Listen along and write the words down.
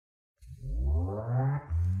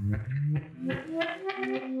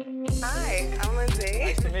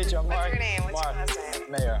meet you. Mark. What's your name? What's Mark. your last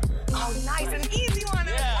name? Mayor. Oh, nice. An easy one.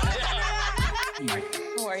 Mike.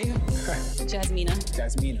 How are you? Jasmina.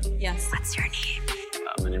 Jasmina. Yes. What's your name?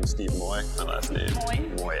 My name's Steve Moy. My last name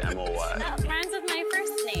Moy, M-O-Y. Rhymes with my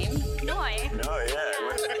first name, Noi. No,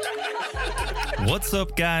 yeah. What's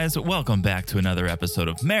up, guys? Welcome back to another episode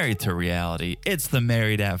of Married to Reality. It's the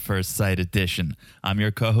Married at First Sight edition. I'm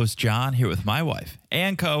your co-host, John, here with my wife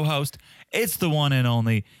and co-host. It's the one and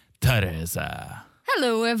only Teresa.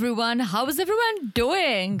 Hello, everyone. How's everyone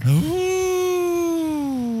doing?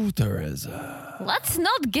 Ooh, Teresa. Let's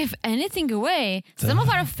not give anything away. Some of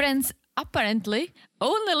our friends apparently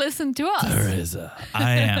only listen to us. Teresa.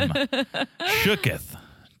 I am shooketh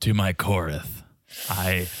to my coreth.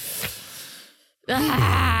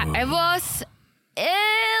 It was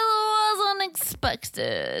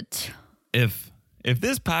unexpected. If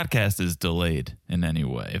this podcast is delayed in any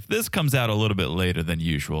way, if this comes out a little bit later than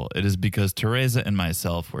usual, it is because Teresa and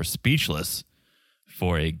myself were speechless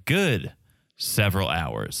for a good several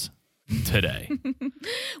hours today.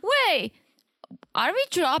 Wait, are we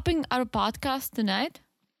dropping our podcast tonight?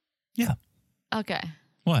 Yeah. Okay.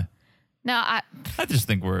 What? No, I just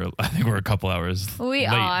think we're a couple hours We late.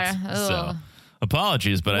 are. So Ugh.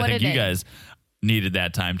 apologies, but I What think a you day. guys needed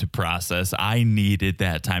that time to process. I needed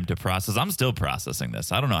that time to process. I'm still processing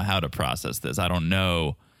this. I don't know how to process this. I don't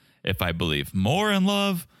know if I believe more in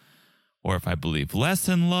love or if I believe less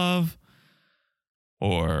in love,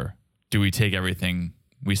 or do we take everything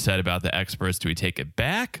we said about the experts, do we take it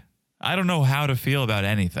back? I don't know how to feel about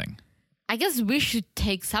anything. I guess we should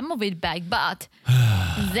take some of it back, but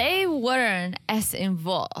they weren't as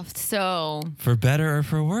involved, so For better or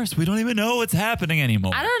for worse, we don't even know what's happening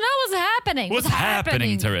anymore. I don't know what's happening. What's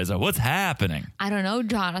happening, Teresa? What's happening? I don't know,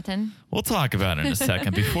 Jonathan. We'll talk about it in a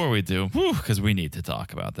second. Before we do, because we need to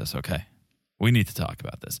talk about this, okay? We need to talk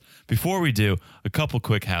about this. Before we do, a couple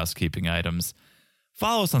quick housekeeping items.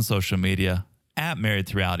 Follow us on social media, at Married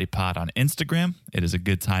to Reality Pod on Instagram. It is a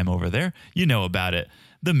good time over there. You know about it.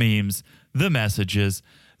 The memes, the messages,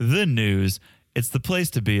 the news. It's the place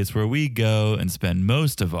to be. It's where we go and spend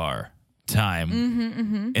most of our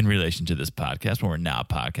time in relation to this podcast. When we're not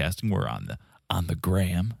podcasting, we're on the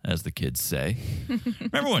gram, as the kids say.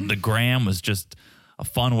 Remember when the gram was just a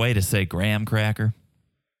fun way to say graham cracker?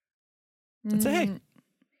 Let's say, hey,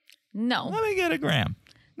 No. let me get a gram.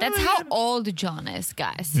 That's how old John is,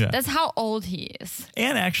 guys. Yeah. That's how old he is.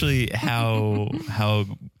 And actually how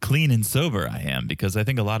clean and sober I am, because I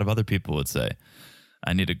think a lot of other people would say,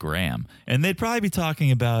 I need a gram. And they'd probably be talking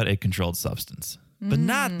about a controlled substance. But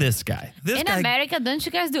not this guy. This In guy, America, don't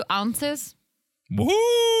you guys do ounces?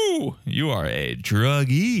 woo! You are a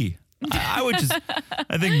druggie. I would just,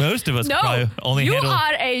 I think most of us could probably only you handle,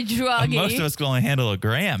 are a druggie. most of us can only handle a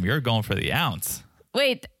gram. You're going for the ounce.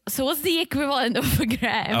 Wait, so what's the equivalent of a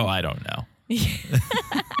gram? Oh, I don't know.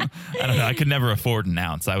 I don't know. I could never afford an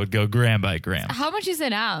ounce. I would go gram by gram. How much is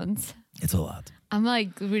an ounce? It's a lot. I'm like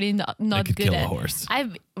really not could good kill a at horse.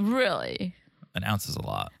 I've really. An ounce is a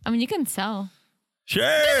lot. I mean, you can sell. Sure.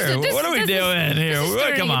 This- What are we this doing is- here? this is Come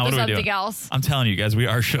turning on. What into are we doing? something else. I'm telling you guys, we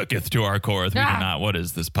are shooketh to our core. We do Ah. not. What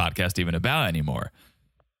is this podcast even about anymore?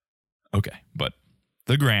 Okay, but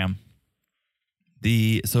the gram,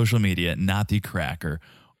 the social media, not the cracker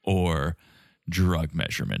or drug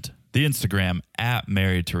measurement. The Instagram at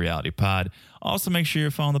Married to Reality Pod. Also, make sure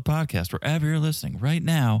you're following the podcast wherever you're listening right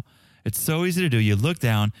now. It's so easy to do. You look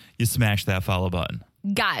down, you smash that follow button.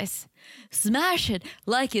 Guys, smash it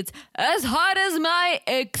like it's as hot as my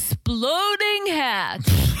exploding hat.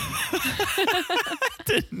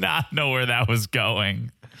 Did not know where that was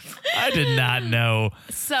going. I did not know.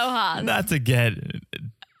 So hot. Not to get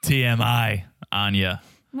TMI on you,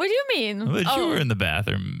 What do you mean? but you were in the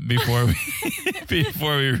bathroom before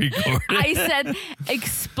we recorded. I said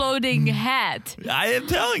exploding hat. I am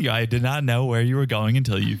telling you, I did not know where you were going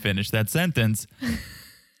until you finished that sentence.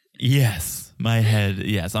 Yes, my head.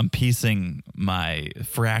 Yes, I'm piecing my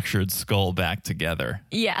fractured skull back together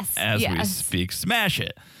Yes. as we yes. speak. Smash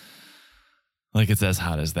it. Like it's as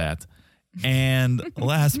hot as that. And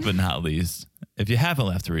last but not least, if you haven't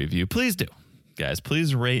left a review, please do. Guys,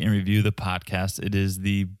 please rate and review the podcast. It is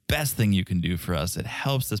the best thing you can do for us. It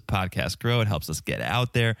helps this podcast grow. It helps us get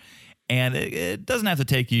out there. And it doesn't have to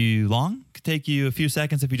take you long. It could take you a few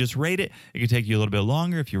seconds if you just rate it. It could take you a little bit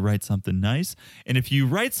longer if you write something nice. And if you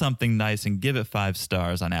write something nice and give it 5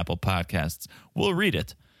 stars on Apple Podcasts, we'll read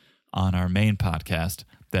it on our main podcast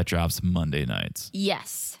that drops Monday nights.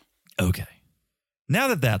 Yes. Okay. Now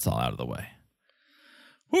that that's all out of the way,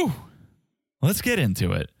 let's get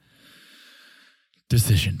into it.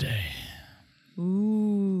 Decision day.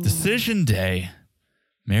 Ooh. Decision day.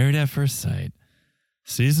 Married at First Sight.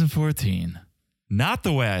 Season 14. Not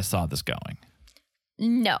the way I saw this going.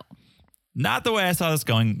 No. Not the way I saw this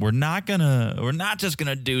going. We're not just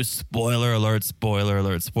gonna do spoiler alert, spoiler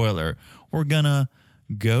alert, spoiler. We're gonna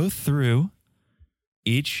go through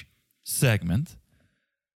each segment.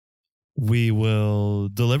 We will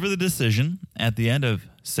deliver the decision at the end of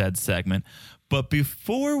said segment. But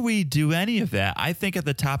before we do any of that, I think at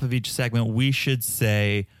the top of each segment, we should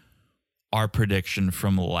say our prediction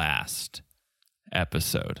from last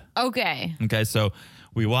episode. Okay. Okay, so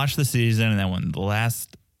we watched the season, and then when the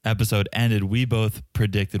last episode ended, we both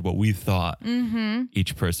predicted what we thought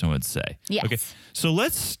each person would say. Yes. Okay, so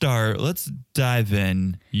let's start. Let's dive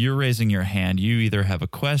in. You're raising your hand. You either have a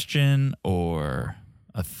question or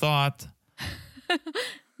a thought.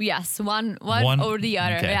 Yes, one or the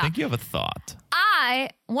other. Okay, Yeah. I think you have a thought. I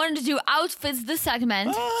wanted to do outfits this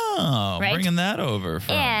segment. Oh, Right. bringing that over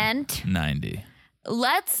from And 90.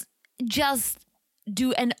 let's just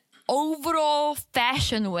do an overall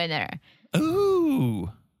fashion winner.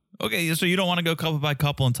 Ooh. Okay, so you don't want to go couple by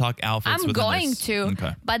couple and talk outfits I'm within going this. to.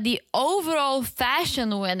 Okay. But the overall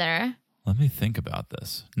fashion winner, Let me think about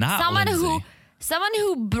this. Not someone Lindsay.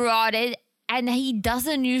 who brought it and he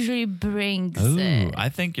doesn't usually bring Ooh, it. I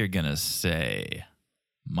think you're going to say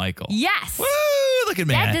Michael. Yes. Woo, look at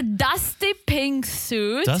me. That's a dusty pink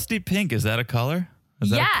suit. Dusty pink, is that a color? Is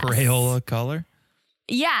that Yes. a Crayola color?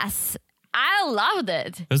 Yes. I loved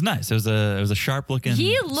it. It was nice. It was a sharp looking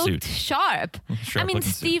He looked suit. sharp. Sharp I mean,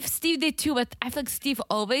 looking suit. Steve did too, but I feel like Steve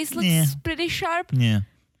always looks Yeah. pretty sharp. Yeah.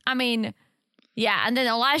 I mean, yeah. And then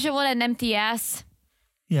Elijah won an MTS.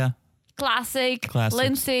 Yeah. Classic. Classics.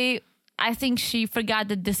 Lindsay, I think she forgot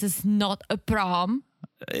that this is not a prom.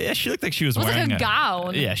 Yeah, she looked like she was It was like wearing a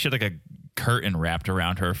gown. Yeah, she had like a curtain wrapped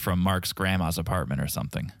around her from Mark's grandma's apartment or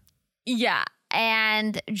something. Yeah.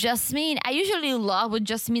 And Jasmine, I usually love what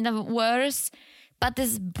Jasmine wears, but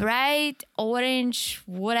this bright orange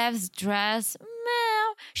whatever dress,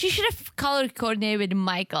 no. She should have color coordinated with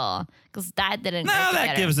Michael because that didn't go No, together.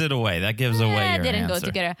 that gives it away. That gives away It your didn't answer. go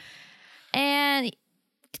together. And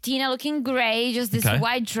Tina looking great, just this Okay.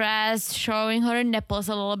 white dress showing her nipples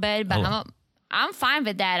a little bit, but Oh. I'm fine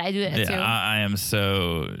with that. I do that too. Yeah, I am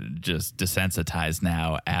so just desensitized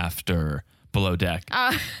now after Below Deck.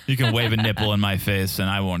 You can wave a nipple in my face and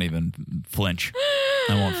I won't even flinch.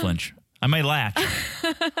 I won't flinch. I may latch,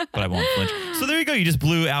 but I won't flinch. So there you go. You just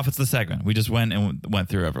blew outfits the segment. We just went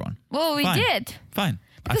through everyone. Well, we Fine. did. Fine.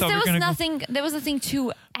 Because I thought there we was were gonna nothing. There was nothing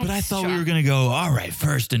too extra. But I thought we were going to go, all right,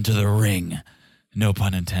 first into the ring. No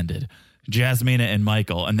pun intended. Jasmina and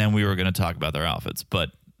Michael. And then we were going to talk about their outfits.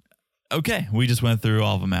 But okay, we just went through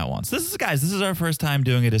all of them at once. This is our first time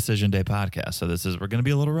doing a Decision Day podcast. So we're going to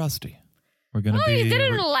be a little rusty. We're going to Oh, be. you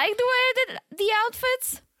didn't like the way I did the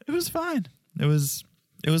outfits? It was fine. It was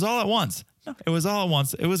all at once. No, it was all at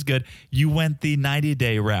once. It was good. You went the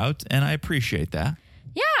 90-day route, and I appreciate that.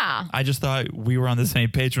 Yeah. I just thought we were on the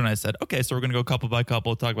same page when I said, okay, so we're going to go couple by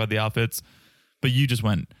couple, talk about the outfits. But you just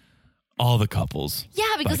went all the couples. Yeah,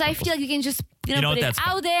 because by I couples. feel like you can just You know put what? it That's fine.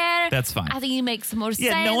 out there. That's fine. I think it makes more sense.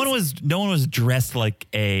 Yeah, no one was dressed like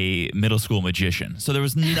a middle school magician. So there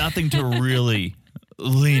was nothing to really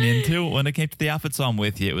lean into when it came to the outfit. So I'm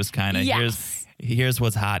with you. It was kind of Yes. here's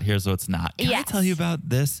what's hot, here's what's not. Can I Yes. tell you about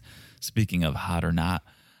this? Speaking of hot or not,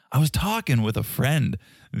 I was talking with a friend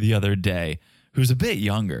the other day who's a bit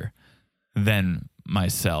younger than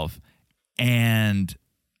myself, and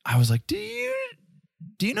I was like, "Do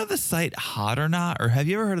you know the site Hot or Not, or have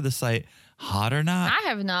you ever heard of the site Hot or Not?" I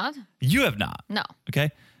have not. You have not. No. Okay.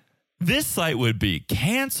 This site would be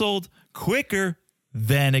canceled quicker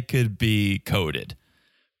than it could be coded,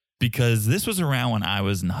 because this was around when I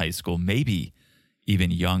was in high school, maybe even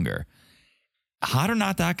younger.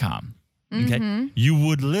 Hotornot.com. Okay. You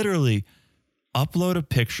would literally upload a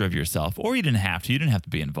picture of yourself, or you didn't have to. You didn't have to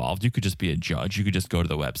be involved. You could just be a judge. You could just go to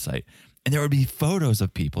the website, and there would be photos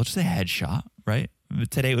of people, just a headshot, right?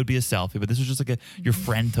 Today it would be a selfie, but this was just like your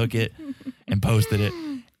friend took it and posted it.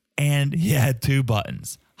 And he had two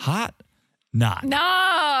buttons, hot, not.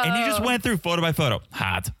 No. And you just went through photo by photo,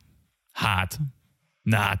 hot,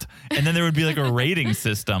 not. And then there would be like a rating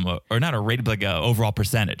system, or not a rating, but like a overall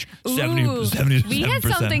percentage. 70%. We had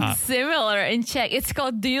something hot. similar in Czech. It's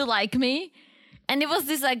called Do You Like Me? And it was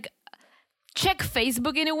this like Czech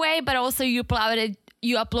Facebook in a way, but also you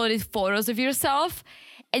uploaded photos of yourself,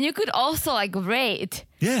 and you could also like rate.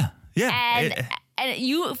 Yeah. And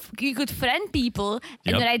you could friend people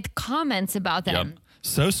and Yep. write comments about them. Yep.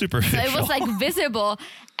 So superficial. So it was like visible.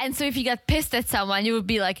 And so if you got pissed at someone, you would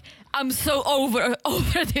be like, I'm so over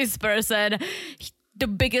this person. The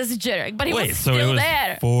biggest jerk. But he was so still it was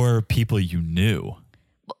there. for people you knew.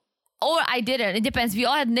 Or I didn't. It depends. We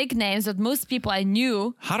all had nicknames, but most people I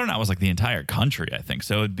knew. How to Not was like the entire country, I think.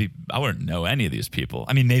 So I wouldn't know any of these people.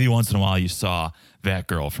 I mean, maybe once in a while you saw that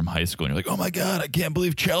girl from high school and you're like, oh my God, I can't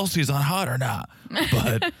believe Chelsea's on Hot or Not.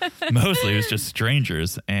 But mostly it was just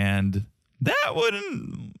strangers. And that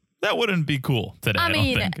wouldn't be cool today, I don't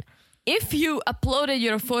think. If you uploaded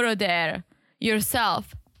your photo there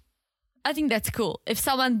yourself, I think that's cool. If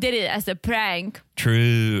someone did it as a prank,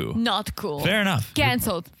 true. not cool. Fair enough.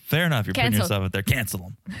 Canceled. Fair enough. You're putting Canceled. yourself out there. Cancel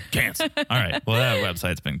them. Cancel. All right. Well, that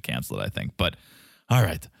website's been canceled, I think. But all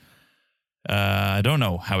right. I don't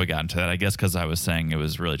know how we got into that. I guess because I was saying it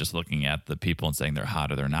was really just looking at the people and saying they're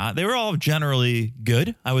hot or they're not. They were all generally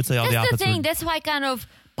good. I would say all the That's the outfits thing. were. That's why I kind of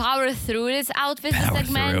powered through this outfit Power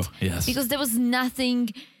segment. through, yes. Because there was nothing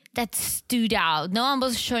that stood out. No one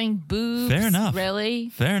was showing boobs. Fair enough. Really.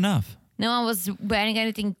 Fair enough. No one was wearing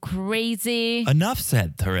anything crazy. Enough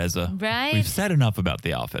said, Teresa. Right? We've said enough about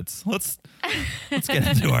the outfits. Let's get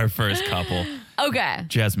into our first couple, Okay.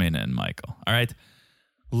 Jasmine and Michael. All right.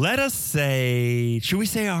 Let us say, should we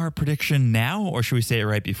say our prediction now or should we say it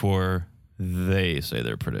right before they say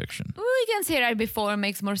their prediction? We can say right before. It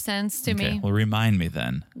makes more sense to Okay, me. well, remind me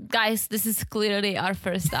then. Guys, this is clearly our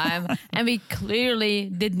first time. And we clearly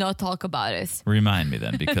did not talk about this. Remind me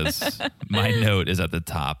then, because my note is at the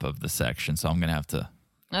top of the section, so I'm going to have to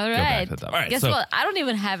All go back right. to the top. All right, Guess so what? I don't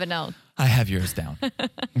even have a note. I have yours down.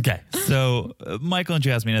 Okay, so Michael and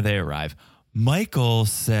Jasmine, they arrive. Michael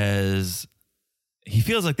says he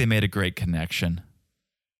feels like they made a great connection.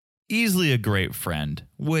 Easily a great friend,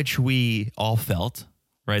 which we all felt,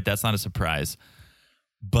 right? That's not a surprise.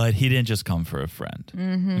 But he didn't just come for a friend.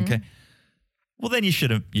 Mm-hmm. Okay. Well, then you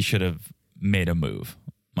should have made a move,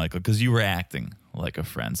 Michael, because you were acting like a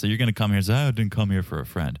friend. So you're going to come here and say, I didn't come here for a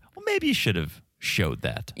friend. Well, maybe you should have showed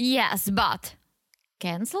that. Yes, but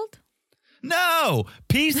canceled? No,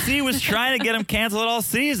 PC was trying to get him canceled all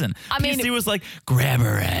season. I mean- PC was like, grab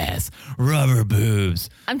her ass, rub her boobs.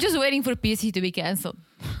 I'm just waiting for PC to be canceled.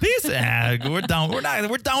 PC, we're done. We're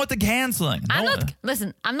done with the canceling.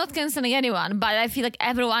 Listen, I'm not canceling anyone, but I feel like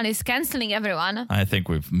everyone is canceling everyone. I think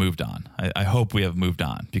we've moved on. I hope we have moved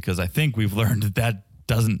on because I think we've learned that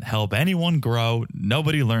doesn't help anyone grow.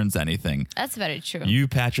 Nobody learns anything. That's very true. You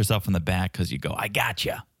pat yourself on the back because you go, I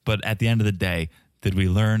gotcha. But at the end of the day, did we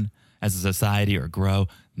learn as a society or grow?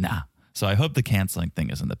 Nah. So I hope the canceling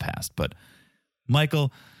thing is in the past. But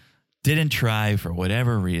Michael didn't try for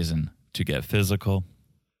whatever reason to get physical.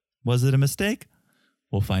 Was it a mistake?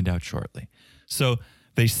 We'll find out shortly. So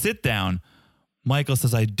they sit down. Michael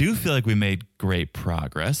says, I do feel like we made great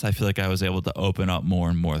progress. I feel like I was able to open up more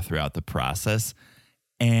and more throughout the process.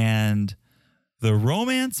 And the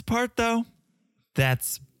romance part, though,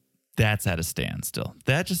 that's at a standstill.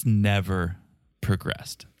 That just never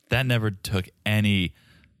progressed. That never took any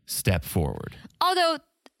step forward. Although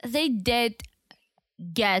they did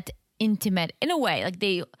get intimate in a way, like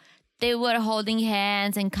they were holding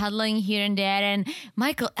hands and cuddling here and there, and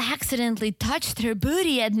Michael accidentally touched her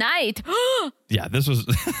booty at night. Yeah, this was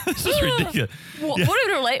ridiculous. What, Yeah.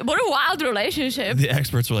 what a wild relationship. The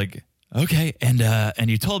experts were like, okay, and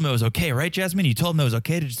you told him it was okay, right, Jasmine? You told him it was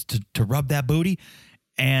okay to rub that booty,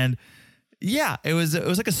 and yeah, it was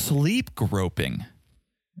like a sleep groping.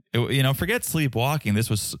 Forget sleepwalking. This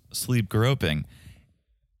was sleep groping.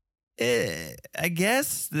 I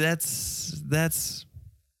guess that's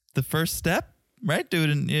the first step, right? Do it.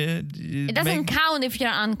 It doesn't count if you're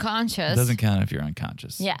unconscious. It doesn't count if you're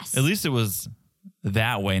unconscious. Yes. At least it was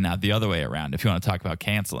that way, not the other way around. If you want to talk about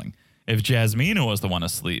canceling, if Jasmina was the one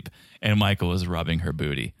asleep and Michael was rubbing her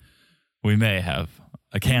booty, we may have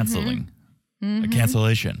a canceling, a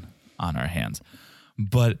cancellation on our hands.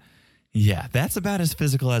 But yeah, that's about as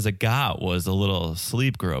physical as it got. Was a little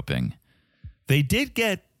sleep groping. They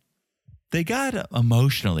got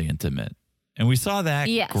emotionally intimate. And we saw that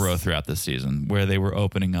Yes. grow throughout the season where they were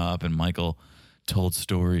opening up and Michael told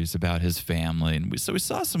stories about his family. And we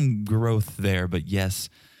saw some growth there, but yes,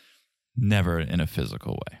 never in a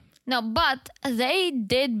physical way. No, but they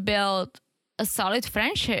did build a solid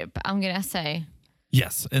friendship, I'm going to say.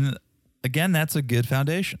 Yes. And again, that's a good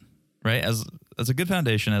foundation, right? As a good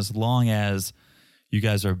foundation, as long as you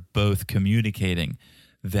guys are both communicating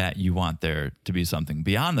that you want there to be something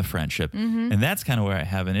beyond the friendship. Mm-hmm. And that's kind of where I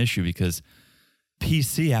have an issue because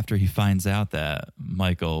PC, after he finds out that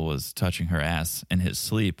Michael was touching her ass in his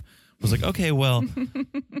sleep, was like, okay, well,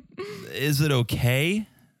 is it okay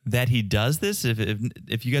that he does this?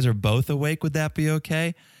 If you guys are both awake, would that be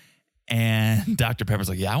okay? And Dr. Pepper's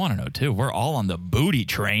like, yeah, I want to know too. We're all on the booty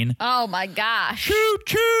train. Oh my gosh. Choo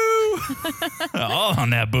choo. All on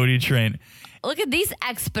that booty train. Look at these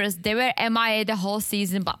experts. They were MIA the whole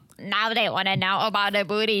season, but now they want to know about the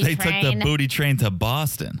booty They train. took the booty train to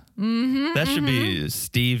Boston. That should be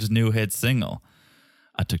Steve's new hit single.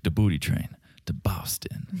 I took the booty train to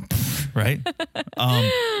Boston. Right?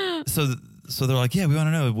 So they're like, yeah, we want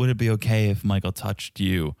to know, would it be okay if Michael touched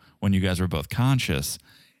you when you guys were both conscious?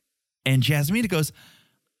 And Jasmina goes,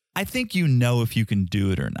 I think you know if you can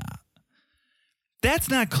do it or not. That's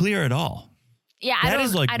not clear at all. Yeah,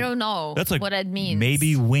 I don't know That's like what it means.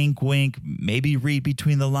 maybe wink, wink, maybe read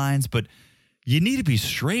between the lines, but you need to be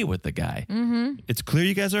straight with the guy. Mm-hmm. It's clear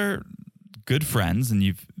you guys are good friends and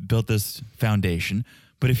you've built this foundation,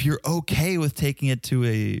 but if you're okay with taking it to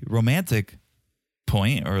a romantic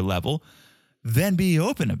point or level, then be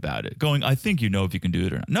open about it. Going, I think you know if you can do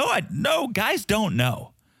it or not. No, guys don't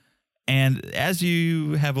know. And as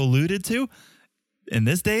you have alluded to, in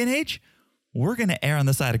this day and age, we're going to err on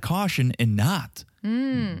the side of caution and not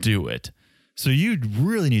do it. So you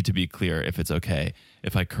really need to be clear if it's okay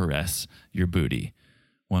if I caress your booty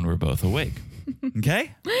when we're both awake.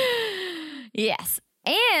 Okay? Yes.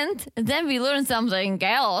 And then we learned something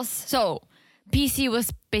else. So PC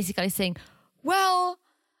was basically saying, well,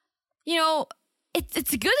 you know,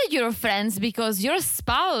 it's good that you're friends because your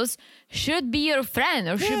spouse should be your friend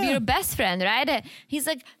or should be your best friend, right? He's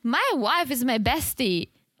like, my wife is my bestie.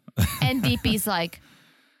 And DP's like,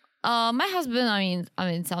 my husband,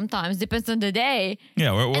 I mean, sometimes depends on the day.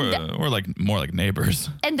 Yeah, we're like more like neighbors.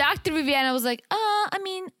 And Dr. Viviana was like, I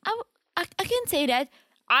can say that.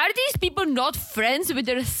 Are these people not friends with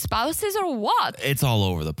their spouses or what? It's all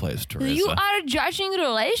over the place, Teresa. You are judging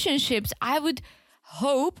relationships. I would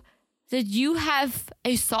hope that you have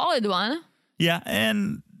a solid one. Yeah,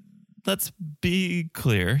 and let's be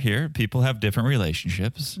clear here. People have different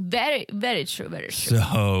relationships. Very, very true. Very true.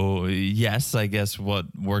 So, yes, I guess what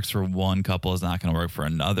works for one couple is not going to work for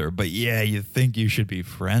another. But yeah, you think you should be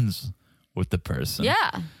friends with the person.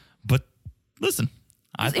 Yeah. But listen,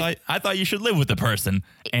 I thought you should live with the person.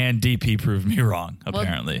 And DP proved me wrong,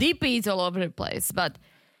 apparently. Well, DP is all over the place. But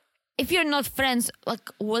if you're not friends, like,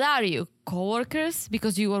 what are you? Co-workers?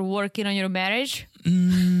 Because you are working on your marriage?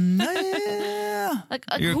 Yeah. Like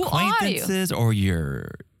your who are you? acquaintances or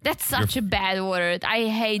your... That's such a bad word. I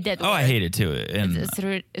hate that word. Oh, I hate it too. And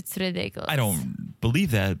It's ridiculous. I don't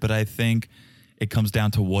believe that, but I think it comes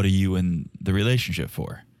down to what are you in the relationship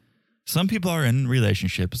for? Some people are in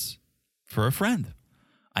relationships for a friend.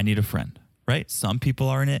 I need a friend, right? Some people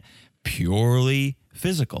are in it purely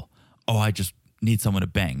physical. Oh, I just need someone to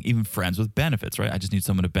bang. Even friends with benefits, right? I just need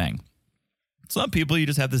someone to bang. Some people, you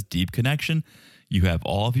just have this deep connection. You have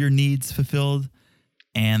all of your needs fulfilled,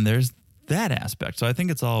 and there's that aspect. So I think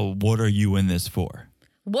it's all, what are you in this for?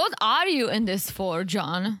 What are you in this for,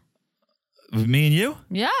 John? With me and you?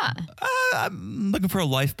 Yeah. I'm looking for a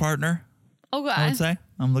life partner. Okay. I would say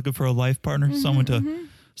I'm looking for a life partner, someone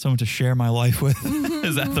to share my life with.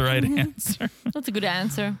 Is that the right answer? That's a good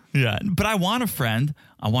answer. Yeah, but I want a friend.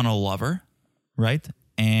 I want a lover, right?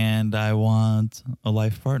 And I want a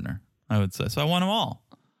life partner, I would say. So I want them all.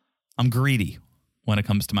 I'm greedy when it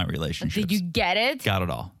comes to my relationships. Did you get it? Got it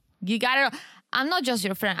all. You got it all. I'm not just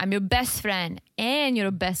your friend. I'm your best friend and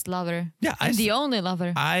your best lover. Yeah, I'm the only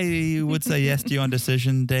lover. I would say yes to you on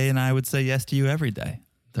decision day, and I would say yes to you every day,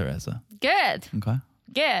 Teresa. Good. Okay.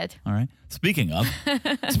 Good. All right. Speaking of,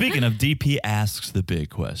 DP asks the big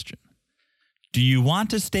question. Do you want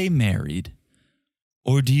to stay married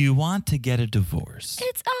or do you want to get a divorce?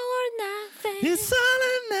 It's all or nothing. It's all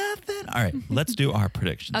or nothing. All right. Let's do our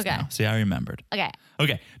predictions Okay. now. See, I remembered. Okay.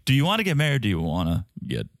 Okay. Do you want to get married? Do you want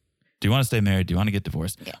to stay married? Do you want to get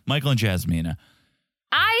divorced? Okay. Michael and Jasmina.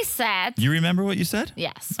 I said. You remember what you said?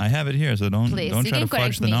 Yes. I have it here, so don't Please, try you to can fudge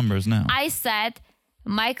correct the me. numbers now. I said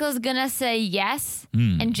Michael's gonna say yes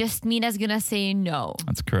and Jasmina's gonna say no.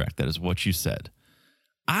 That's correct. That is what you said.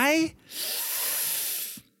 And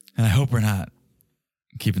I hope we're not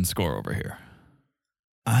keeping score over here.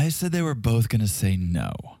 I said they were both going to say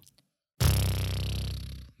no.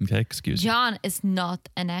 Okay, excuse me. John is not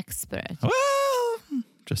an expert. Well,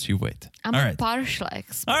 just you wait. I'm All a right. partial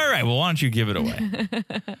expert. All right, well, why don't you give it away?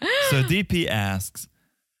 So DP asks,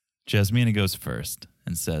 Jasmina goes first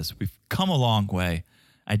and says, we've come a long way.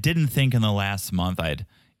 I didn't think in the last month I'd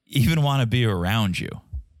even want to be around you.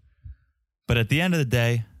 But at the end of the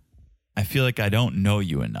day, I feel like I don't know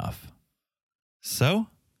you enough. So,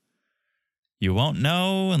 you won't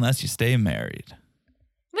know unless you stay married.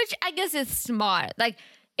 Which I guess is smart. Like,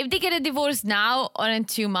 if they get a divorce now or in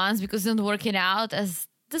 2 months because it's not working out, as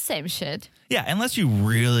the same shit. Yeah, unless you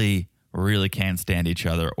really, really can't stand each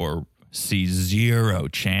other or see zero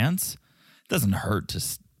chance, it doesn't hurt to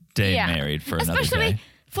stay married for another Especially day.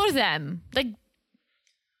 for them. Like,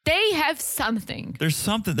 they have something.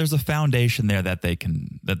 There's a foundation there that they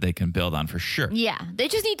can build on for sure. Yeah, they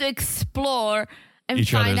just need to explore and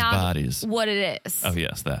Each find other's out bodies. what it is. Oh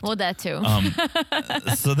yes, that. Well, that too.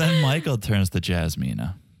 So then Michael turns to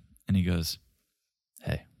Jasmina and he goes,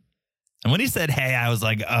 "Hey." And when he said "hey," I was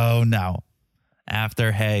like, "Oh no."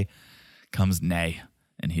 After "hey" comes "nay,"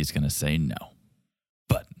 and he's going to say no.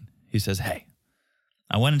 But he says, "Hey,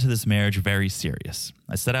 I went into this marriage very serious.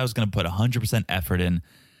 I said I was going to put 100% effort in,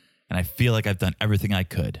 and I feel like I've done everything I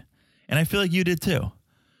could. And I feel like you did too.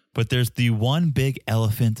 But there's the one big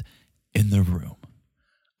elephant in the room.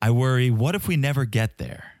 I worry, what if we never get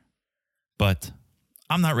there? But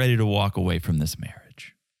I'm not ready to walk away from this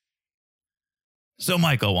marriage." So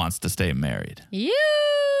Michael wants to stay married.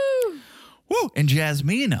 You. Woo! And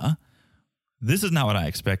Jasmina, this is not what I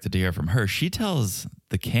expected to hear from her. She tells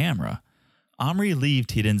the camera, "I'm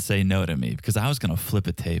relieved he didn't say no to me because I was going to flip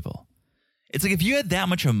a table." It's like if you had that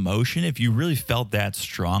much emotion, if you really felt that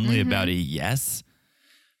strongly about a yes,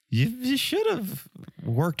 you should have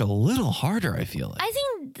worked a little harder, I feel like. I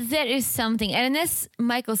think there is something. And as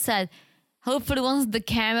Michael said, hopefully once the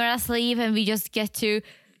cameras leave and we just get to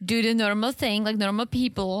do the normal thing like normal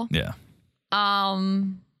people, Yeah.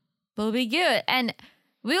 we'll be good. And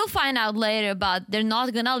we'll find out later, but they're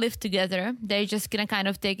not going to live together. They're just going to kind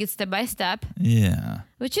of take it step by step, Yeah.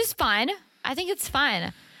 which is fine. I think it's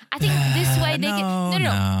fine. I think this way they can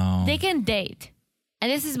No. they can date.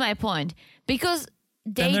 And this is my point. Because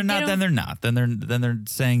Then they're not. Then they're not. Then they're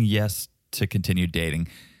saying yes to continue dating.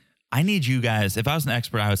 I need you guys. If I was an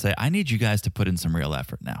expert, I would say I need you guys to put in some real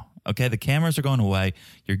effort now. Okay, the cameras are going away.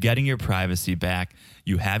 You're getting your privacy back.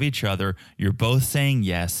 You have each other. You're both saying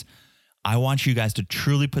yes. I want you guys to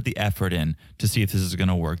truly put the effort in to see if this is going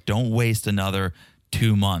to work. Don't waste another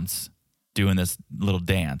 2 months doing this little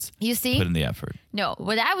dance. You see? Put in the effort. No,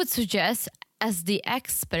 what I would suggest, as the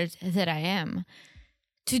expert that I am,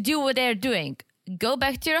 to do what they're doing. Go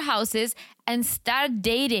back to your houses and start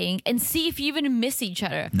dating and see if you even miss each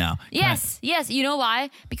other. No. Yes. You know why?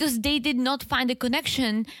 Because they did not find a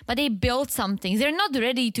connection, but they built something. They're not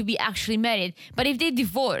ready to be actually married. But if they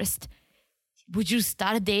divorced, would you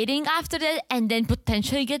start dating after that and then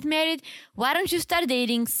potentially get married? Why don't you start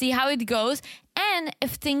dating, see how it goes, and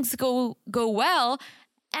if things go well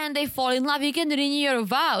and they fall in love, you can renew your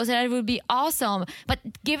vows, and it would be awesome. But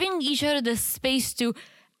giving each other the space to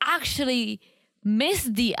actually miss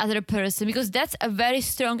the other person, because that's a very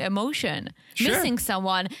strong emotion. Sure. Missing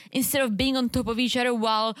someone instead of being on top of each other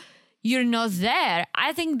while you're not there.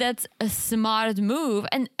 I think that's a smart move,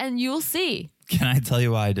 and you'll see. Can I tell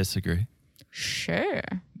you why I disagree? Sure.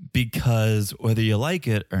 Because whether you like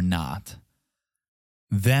it or not,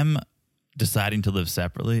 them deciding to live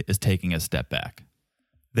separately is taking a step back.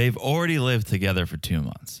 They've already lived together for 2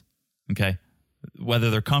 months. Okay? Whether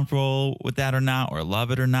they're comfortable with that or not, or love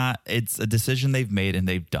it or not, it's a decision they've made and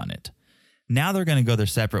they've done it. Now they're going to go their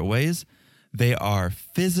separate ways. They are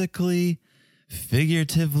physically,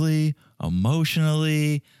 figuratively,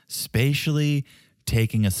 emotionally, spatially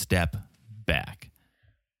taking a step back.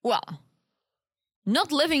 Well,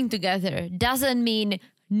 not living together doesn't mean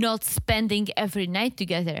not spending every night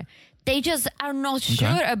together. They just are not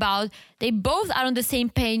sure about, they both are on the same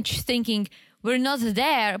page thinking, we're not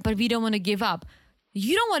there, but we don't want to give up.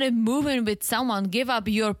 You don't want to move in with someone, give up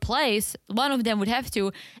your place. One of them would have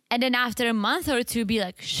to. And then after a month or two, be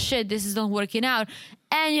like, shit, this is not working out.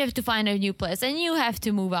 And you have to find a new place and you have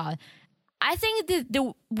to move out. I think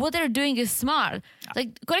that what they're doing is smart.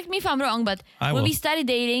 Like, correct me if I'm wrong, but when we started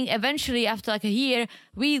dating, eventually after like a year,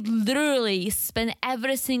 we literally spent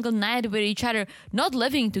every single night with each other, not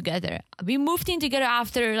living together. We moved in together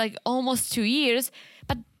after like almost 2 years,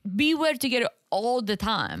 but we were together all the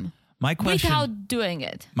time. My question, without doing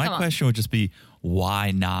it. My question would just be, why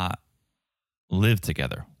not live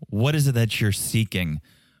together? What is it that you're seeking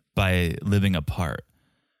by living apart?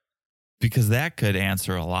 Because that could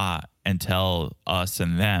answer a lot and tell us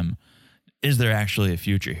and them, is there actually a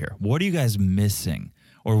future here? What are you guys missing?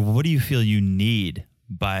 Or what do you feel you need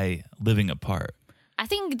by living apart? I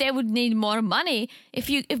think they would need more money if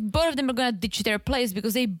both of them are going to ditch their place,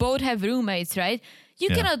 because they both have roommates, right? You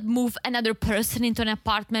cannot move another person into an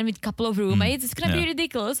apartment with a couple of roommates. It's going to be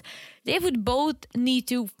ridiculous. They would both need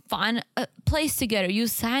to find a place together. You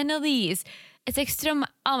sign a lease. It's extreme.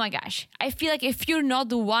 Oh my gosh. I feel like if you're not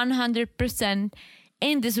 100%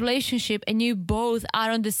 in this relationship and you both are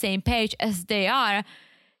on the same page as they are,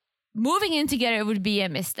 moving in together would be a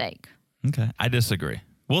mistake. Okay. I disagree.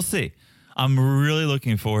 We'll see. I'm really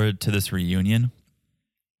looking forward to this reunion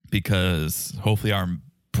because hopefully our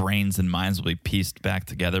brains and minds will be pieced back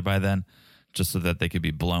together by then just so that they could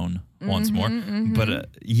be blown once more. But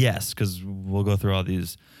yes, because we'll go through all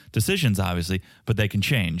these decisions, obviously, but they can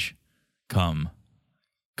change come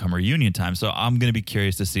reunion time. So I'm going to be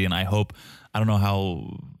curious to see, and I don't know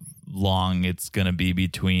how long it's going to be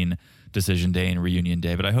between decision day and reunion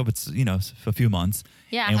day, but I hope it's, a few months.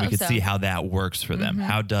 Yeah, and I we hope could so. see how that works for them.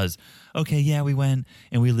 We went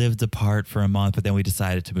and we lived apart for a month, but then we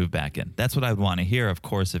decided to move back in. That's what I would want to hear, of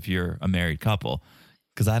course, if you're a married couple,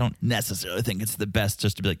 because I don't necessarily think it's the best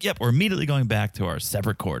just to be like, yep, we're immediately going back to our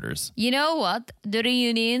separate quarters. You know what? The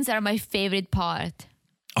reunions are my favorite part.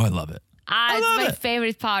 Oh, I love it. It's my it.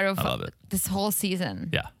 favorite part of I love it. this whole season.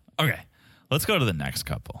 Yeah. Okay. Let's go to the next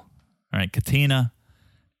couple. All right. Katina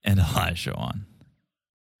and Olajuwon.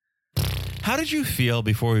 How did you feel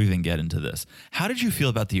before we even get into this? How did you feel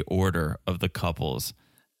about the order of the couples,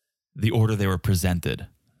 the order they were presented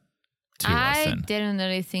to us I in? didn't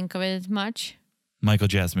really think of it much. Michael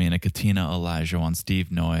Jasmina, Katina Olajuwon,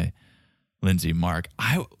 Steve Noy, Lindsay Mark.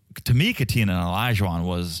 To me, Katina and Olajuwon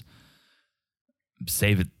was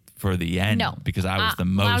save it for the end No. because I was the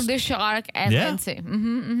Mark most. the Shark and Yeah. Lindsay.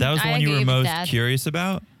 That was the I one you were agree with most that. curious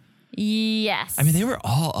about. Yes. I mean, they were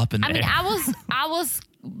all up in there. I was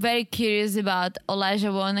very curious about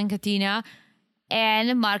Olajuwon and Katina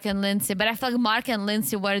and Mark and Lindsay, but I feel like Mark and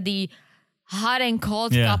Lindsay were the hot and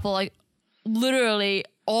cold Yeah. couple, like literally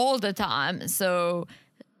all the time. So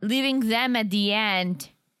leaving them at the end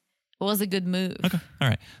was a good move. Okay. All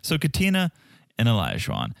right. So Katina and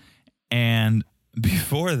Olajuwon. And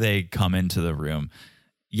before they come into the room,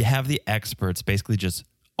 you have the experts basically just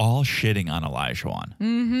all shitting on Olajuwon.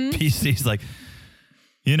 PC's like,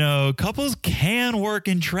 couples can work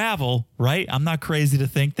and travel, right? I'm not crazy to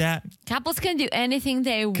think that. Couples can do anything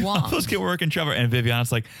they want. Couples can work and travel. And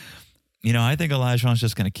Viviana's like, I think Olajuwon's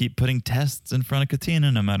just going to keep putting tests in front of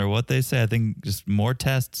Katina no matter what they say. I think just more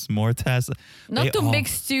tests. Not to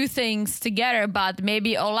mix two things together, but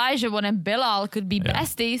maybe Olajuwon and Bilal could be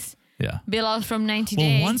besties. Yeah. Bilal from 90 Well,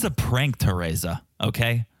 Day. one's a prank, Teresa,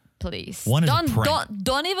 okay? Please. One is a prank.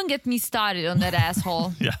 Don't even get me started on that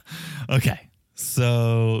asshole. Yeah. Okay.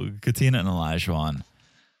 So Katina and Olajuwon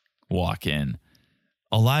walk in.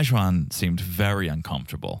 Olajuwon seemed very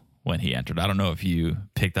uncomfortable when he entered. I don't know if you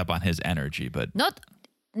picked up on his energy, but Not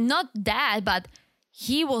that, but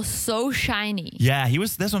he was so shiny. yeah,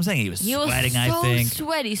 that's what I'm saying. He was He sweating, was I think.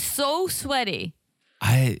 so sweaty.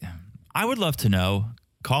 I would love to know.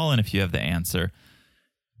 Call in if you have the answer.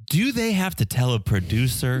 Do they have to tell a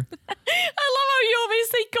producer? I love how you always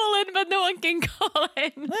say call in, but no one can call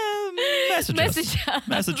in.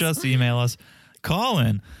 Message us, email us, call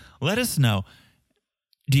in, let us know.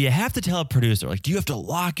 Do you have to tell a producer? Like, do you have to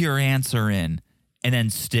lock your answer in and then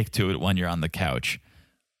stick to it when you're on the couch?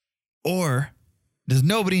 Or does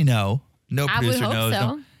nobody know? No I would producer hope knows.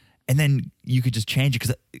 so. And then you could just change it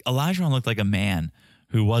because Olajuwon looked like a man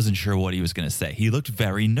who wasn't sure what he was going to say. He looked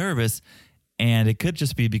very nervous. And it could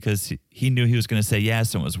just be because he knew he was going to say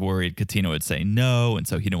yes and was worried Katina would say no. And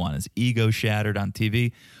so he didn't want his ego shattered on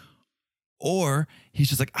TV. Or he's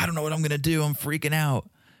just like, I don't know what I'm going to do. I'm freaking out.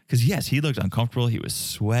 Because, yes, he looked uncomfortable. He was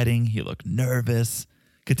sweating. He looked nervous.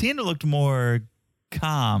 Katina looked more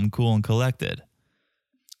calm, cool, and collected.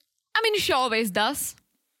 I mean, she always does.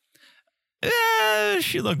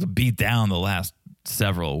 She looked beat down the last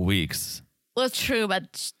several weeks. Well, true,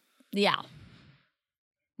 but yeah.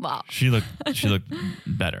 Wow. She looked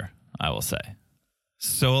better, I will say.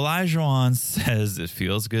 So Olajuwon says it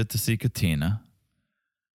feels good to see Katina.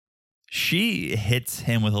 She hits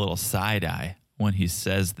him with a little side eye when he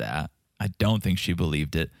says that. I don't think she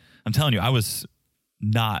believed it. I'm telling you, I was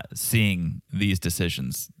not seeing these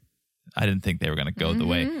decisions. I didn't think they were going to go the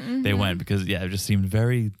way they went because, it just seemed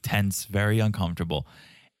very tense, very uncomfortable.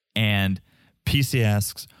 And PC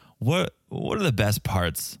asks, what are the best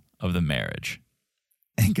parts of the marriage?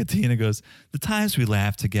 And Katina goes, the times we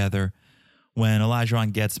laugh together, when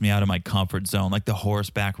Olajuwon gets me out of my comfort zone, like the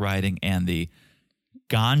horseback riding and the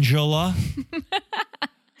gondola.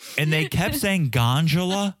 And they kept saying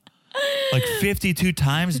gondola like 52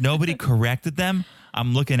 times. Nobody corrected them.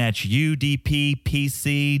 I'm looking at you, DP,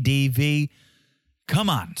 PC, DV. Come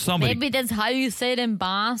on, somebody. Maybe that's how you say it in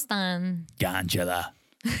Boston. Gondola.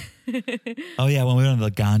 Oh yeah, when we went on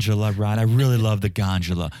the gondola ride, I really loved the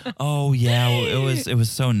gondola. Oh yeah, it was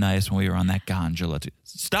so nice when we were on that gondola too.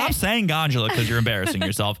 Stop saying gondola because you're embarrassing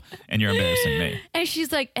yourself and you're embarrassing me. And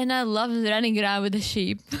she's like, and I love running around with the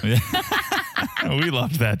sheep. We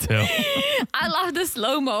loved that too. I love the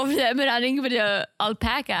slow-mo of them running with a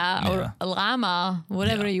alpaca or a llama,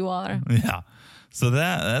 whatever you are. Yeah. So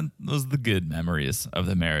that was the good memories of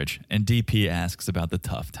the marriage. And DP asks about the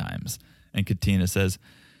tough times. And Katina says,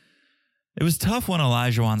 It was tough when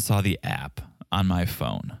Olajuwon saw the app on my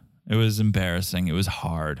phone. It was embarrassing. It was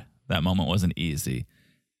hard. That moment wasn't easy.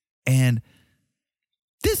 And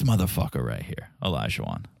this motherfucker right here,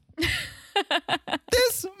 Olajuwon,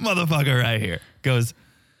 this motherfucker right here goes,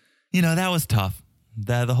 that was tough.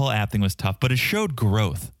 The whole app thing was tough, but it showed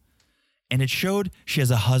growth. And it showed she has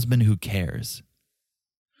a husband who cares.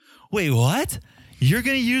 Wait, what? You're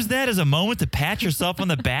going to use that as a moment to pat yourself on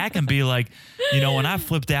the back and be like, when I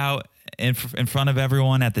flipped out in front of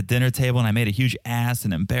everyone at the dinner table and I made a huge ass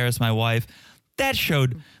and embarrassed my wife, that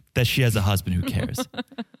showed that she has a husband who cares.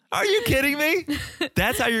 Are you kidding me?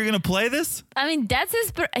 That's how you're going to play this? I mean, that's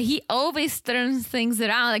he always turns things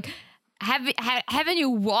around. Like, haven't you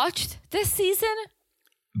watched this season?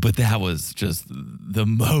 But that was just the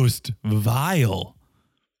most vile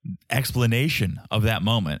explanation of that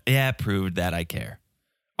moment. Yeah, it proved that I care.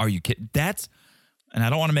 Are you kidding? And I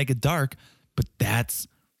don't want to make it dark, but that's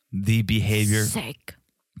the behavior. Sick.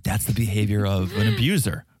 That's the behavior of an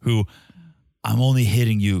abuser who, I'm only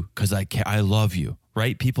hitting you because I care. I love you,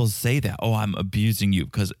 right? People say that. Oh, I'm abusing you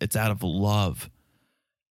because it's out of love.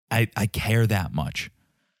 I care that much.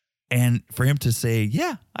 And for him to say,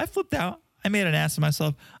 yeah, I flipped out. I made an ass of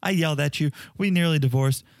myself. I yelled at you. We nearly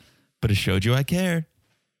divorced, but it showed you I cared.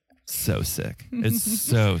 So sick. It's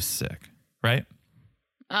so sick, right?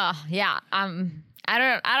 Oh yeah. I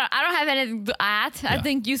don't have anything to add. Yeah. I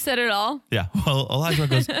think you said it all. Yeah. Well, Elijah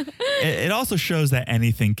goes, it also shows that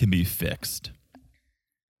anything can be fixed.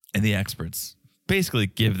 And the experts basically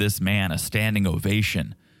give this man a standing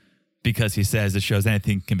ovation because he says it shows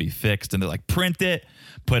anything can be fixed. And they're like, print it,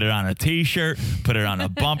 put it on a t-shirt, put it on a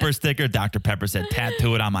bumper sticker. Dr. Pepper said,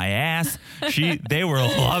 tattoo it on my ass. They were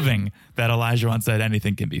loving that Olajuwon said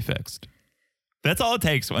anything can be fixed. That's all it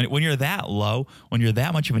takes. When you're that low, when you're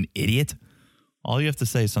that much of an idiot, all you have to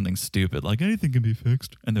say is something stupid, like anything can be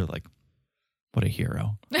fixed. And they're like, what a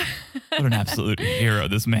hero. What an absolute hero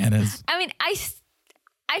this man is. I mean,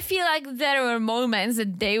 I feel like there were moments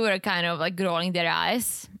that they were kind of like rolling their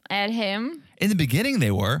eyes at him. In the beginning, they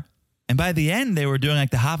were. And by the end, they were doing like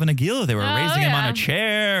the Hava Nagila. They were raising him on a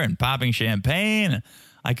chair and popping champagne.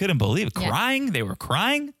 I couldn't believe it. Crying. Yeah. They were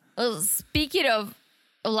crying. Well, speaking of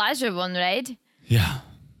Olajuwon, right? Yeah.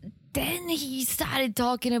 Then he started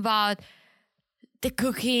talking about the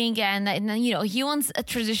cooking and he wants a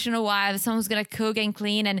traditional wife. Someone's going to cook and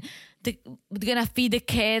clean and they're going to feed the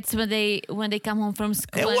kids when they come home from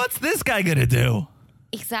school. And what's this guy going to do?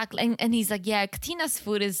 Exactly. And he's like, yeah, Katina's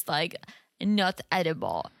food is like not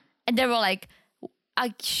edible. And they were like,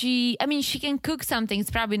 she can cook something.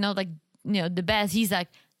 It's probably not like, the best. He's like,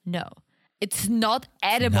 no, it's not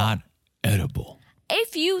edible. It's not edible.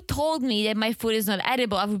 If you told me that my food is not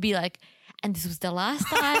edible, I would be like, and this was the last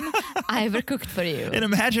time I ever cooked for you. And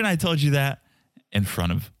imagine I told you that in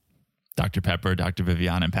front of Dr. Pepper, Dr.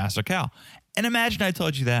 Viviana, and Pastor Cal. And imagine I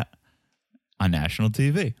told you that on national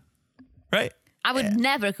TV, right? I would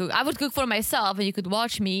never cook. I would cook for myself and you could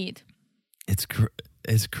watch me eat. It's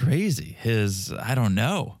crazy. I don't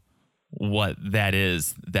know what that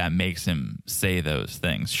is that makes him say those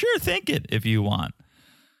things. Sure, think it if you want.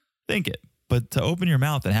 Think it. But to open your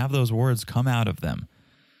mouth and have those words come out of them.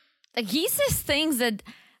 Like he says things that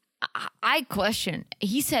I question.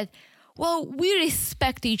 He said, well, we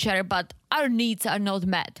respect each other, but our needs are not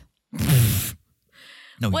met.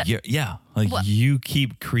 No, what? Yeah. Like what? You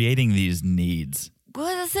keep creating these needs.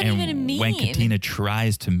 What does that even mean? When Katina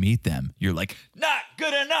tries to meet them, you're like, not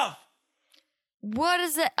good enough. What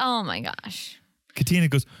is it? Oh my gosh. Katina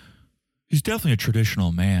goes, he's definitely a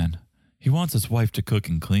traditional man. He wants his wife to cook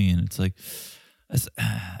and clean. It's like, it's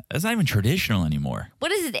not even traditional anymore.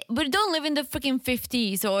 What is it? We don't live in the freaking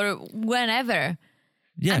 50s or whenever.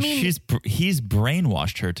 Yeah, he's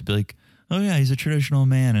brainwashed her to be like, oh yeah, he's a traditional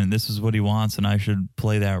man and this is what he wants and I should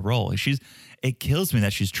play that role. It kills me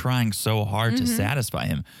that she's trying so hard to satisfy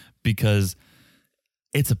him because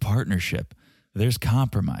it's a partnership. There's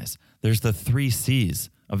compromise. There's the 3 C's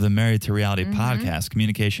of the Married to Reality podcast: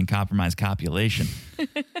 communication, compromise, copulation.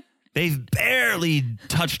 They've barely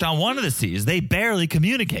touched on one of the C's. They barely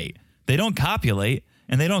communicate. They don't copulate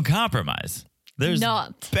and they don't compromise. There's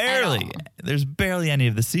barely any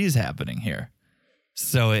of the C's happening here.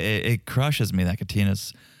 So it crushes me that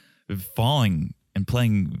Katina's falling and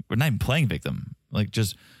playing, or not even playing victim, like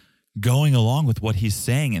just going along with what he's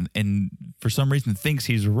saying and for some reason thinks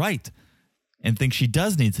he's right and thinks she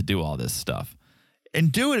does need to do all this stuff. And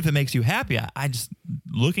do it if it makes you happy. I just,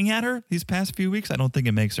 looking at her these past few weeks, I don't think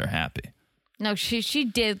it makes her happy. No, she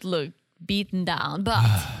did look beaten down, but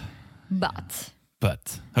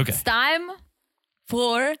okay. It's time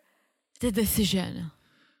for the decision.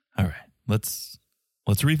 All right, let's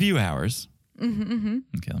let's review ours.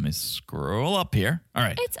 Okay, let me scroll up here. All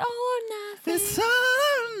right. It's all or nothing. It's all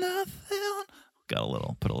or nothing.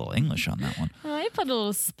 Put a little English on that one. Oh, you put a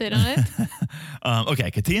little spit on it.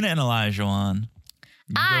 Okay, Katina and Olajuwon.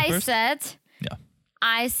 You go I first? said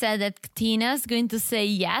that Katina's going to say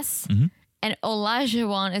yes, and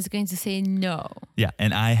Olajuwon is going to say no. Yeah,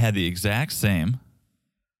 and I had the exact same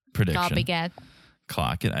prediction. Copycat.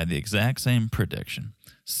 Clock it. I had the exact same prediction.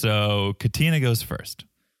 So Katina goes first.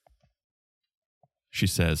 She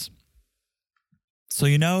says, so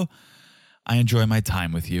I enjoy my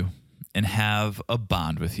time with you and have a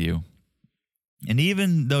bond with you. And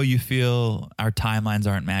even though you feel our timelines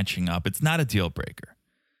aren't matching up, it's not a deal breaker.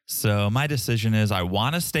 So my decision is I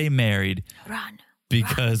want to stay married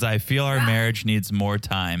because I feel our marriage needs more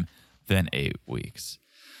time than 8 weeks.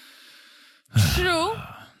 True,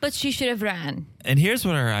 but she should have ran. And here's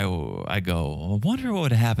where I go, I wonder what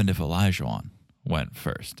would have happened if Olajuwon went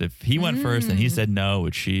first. If he went first and he said no,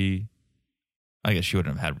 would she? I guess she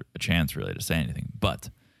wouldn't have had a chance really to say anything. But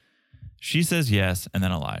she says yes, and then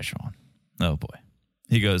Olajuwon. Oh boy.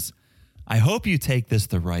 He goes, I hope you take this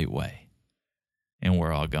the right way. And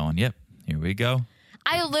we're all going, yep, here we go.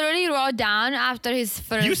 I literally wrote down after his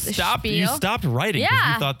first You spiel. stopped writing because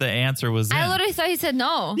Yeah. you thought the answer was in. I literally thought he said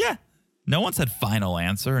no. Yeah. No one said final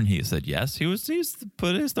answer, and he said yes. He's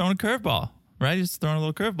throwing a curveball, right? He's throwing a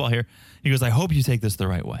little curveball here. He goes, I hope you take this the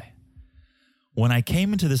right way. When I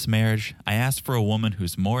came into this marriage, I asked for a woman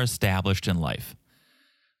who's more established in life.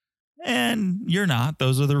 And you're not.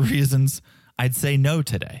 Those are the reasons I'd say no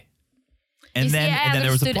today. And You see, then I and then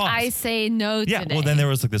there was a understood pause. I say no Yeah, today. well, then there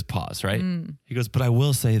was like this pause, right? He goes, but I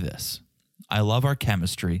will say this. I love our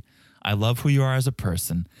chemistry. I love who you are as a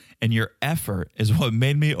person. And your effort is what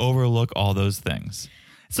made me overlook all those things.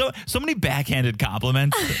 So many backhanded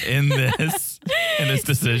compliments in this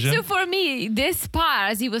decision. So for me, this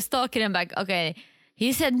part, as he was talking, I'm like, okay,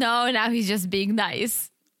 he said no, now he's just being nice.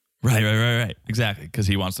 Right. Exactly. Because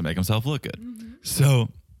he wants to make himself look good. So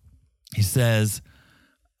he says,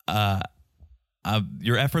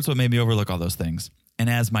 your efforts what made me overlook all those things. And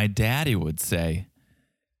as my daddy would say,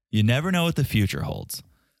 you never know what the future holds.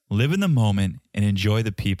 Live in the moment and enjoy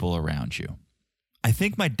the people around you. I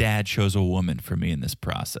think my dad chose a woman for me in this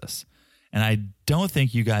process. And I don't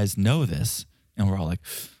think you guys know this. And we're all like,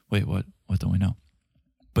 wait, what? What don't we know?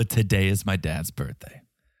 But today is my dad's birthday.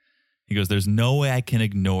 He goes, there's no way I can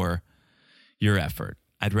ignore your effort.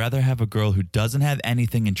 I'd rather have a girl who doesn't have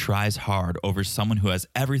anything and tries hard over someone who has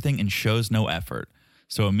everything and shows no effort.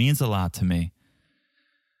 So it means a lot to me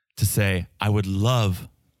to say, I would love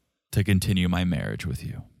to continue my marriage with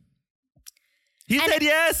you. He said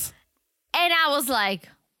yes. And I was like,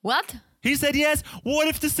 what? He said yes. What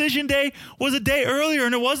if decision day was a day earlier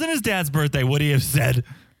and it wasn't his dad's birthday? Would he have said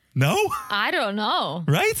no? I don't know.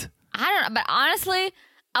 Right? I don't know. But honestly,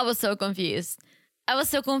 I was so confused. I was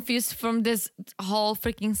so confused from this whole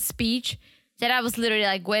freaking speech that I was literally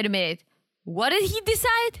like, wait a minute. What did he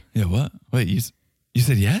decide? Yeah, what? Wait, you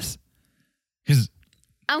said yes? Because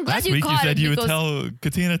I'm glad last you week you caught said it you would because tell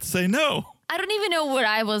Katina to say no. I don't even know what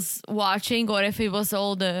I was watching or if it was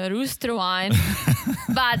all the rooster wine.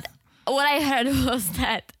 But what I heard was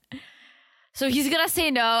that so he's gonna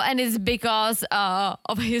say no, and it's because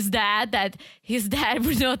of his dad, that his dad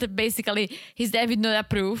would not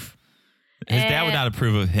approve. His dad would not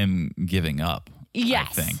approve of him giving up.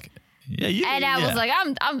 Yes. I think. Yeah, I was like,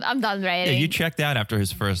 I'm done writing. yeah, you checked out after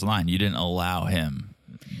his first line. You didn't allow him.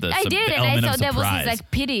 I did, the and I element of thought that was his surprise.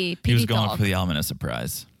 like pity He was going talk. for the element of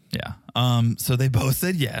surprise. Yeah. So they both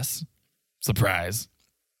said yes. Surprise.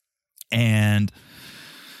 And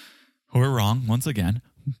we're wrong once again.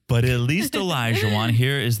 But at least Olajuwon,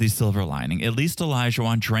 here is the silver lining. At least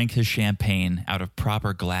Olajuwon drank his champagne out of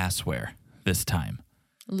proper glassware this time.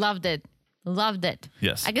 Loved it.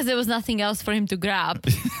 Yes. I guess there was nothing else for him to grab.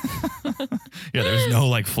 Yeah, there's no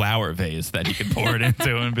like flower vase that he could pour it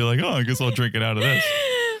into and be like, oh, I guess I'll drink it out of this.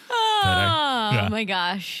 Oh Yeah. my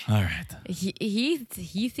gosh. All right.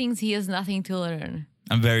 He thinks he has nothing to learn.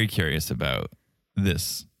 I'm very curious about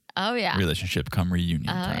this Oh yeah. relationship come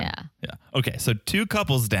reunion time. yeah. Yeah. Okay, so 2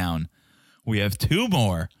 couples down. We have 2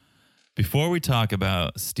 more. Before we talk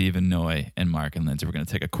about Stephen Noy and Mark and Lindsay, we're going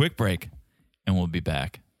to take a quick break and we'll be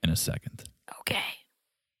back in a second. Okay.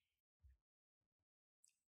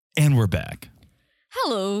 And we're back.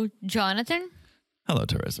 Hello, Jonathan. Hello,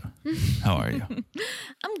 Teresa. How are you?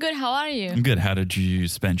 I'm good. How are you? I'm good. How did you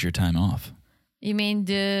spend your time off? You mean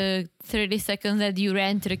the 30 seconds that you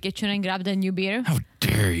ran to the kitchen and grabbed a new beer? How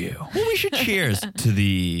dare you? Well, we should cheers to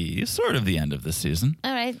the sort of the end of the season.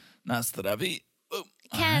 All right. Na zdraví.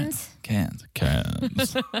 Cans. Cans.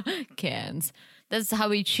 Cans. That's how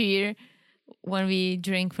we cheer when we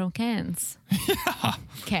drink from cans.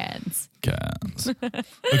 Cans. Cans.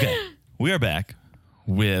 Okay, we are back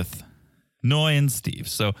with Noi and Steve.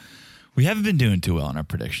 So we haven't been doing too well in our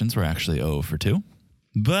predictions. We're actually 0 for 2.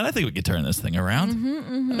 But I think we could turn this thing around.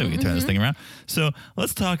 I think we can turn this thing around. So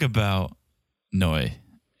let's talk about Noi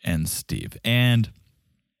and Steve. And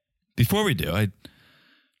before we do, I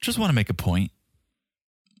just want to make a point.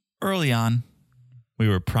 Early on, we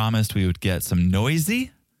were promised we would get some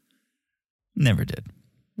noisy. Never did.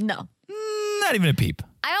 No. Not even a peep.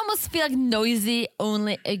 I almost feel like Noisy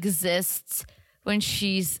only exists when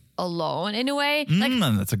she's alone in a way. Like,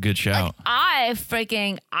 That's a good shout. I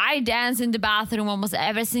dance in the bathroom almost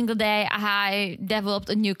every single day. I developed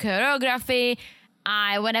a new choreography.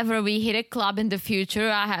 Whenever we hit a club in the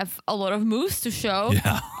future, I have a lot of moves to show.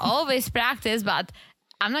 Yeah. Always practice, but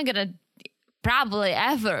I'm not gonna probably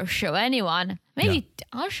ever show anyone. Maybe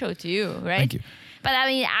I'll show to you, right? Thank you. But I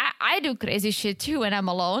mean, I do crazy shit too when I'm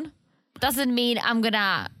alone. Doesn't mean I'm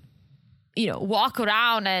gonna, walk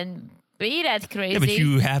around and be that crazy. Yeah, but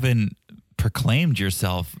you haven't proclaimed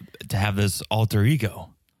yourself to have this alter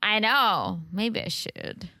ego. I know. Maybe I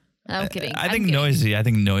should. I'm kidding. I think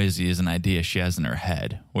noisy is an idea she has in her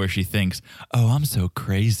head where she thinks, oh, I'm so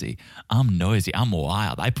crazy. I'm noisy. I'm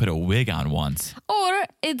wild. I put a wig on once. Or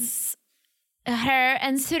it's her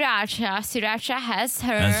and Sriracha. Sriracha has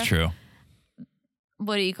her. That's true.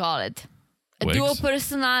 What do you call it? A Wigs? dual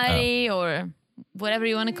personality or whatever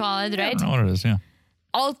you want to call it, I right? don't know what it is, yeah.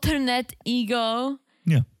 Alternate ego.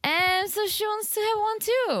 Yeah. And so she wants to have one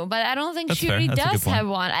too. But I don't think That's she fair. really That's a good does point. have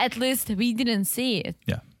one. At least we didn't see it.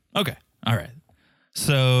 Yeah. Okay. All right.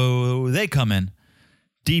 So they come in.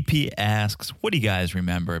 DP asks, what do you guys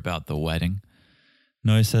remember about the wedding?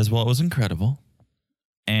 Noi says, well, it was incredible.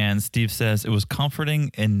 And Steve says, it was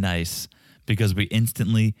comforting and nice because we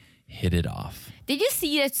instantly hit it off. Did you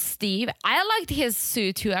see that, Steve? I liked his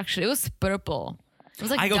suit too, actually. It was purple. It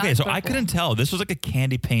was like dark So I purple. couldn't tell. This was like a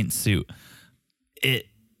candy paint suit. It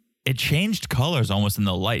changed colors almost in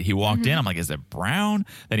the light. He walked in. I'm like, is it brown?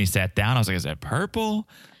 Then he sat down. I was like, is it purple?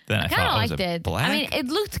 Then I kind thought, of oh, is liked it it. black? I mean, it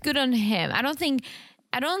looked good on him. I don't think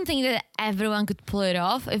that everyone could pull it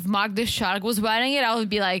off. If Mark the Shark was wearing it, I would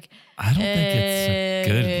be like, I don't think it's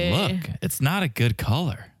a good look. It's not a good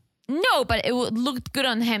color. no, but it looked good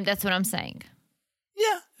on him. That's what I'm saying.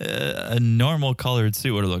 Yeah. A normal colored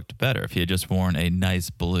suit would have looked better if he had just worn a nice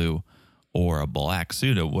blue or a black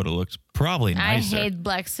suit. It would have looked probably nicer. I hate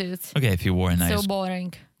black suits. Okay, if you wore a nice So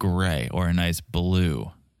boring. gray or a nice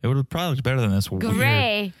blue, it would have probably looked better than this weird.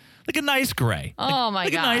 Gray. Like a nice gray. Oh my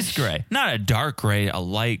Like a nice gosh. gray. Not a dark gray,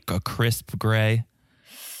 a crisp gray.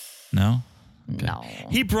 No? No.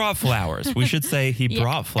 He brought flowers. We should say he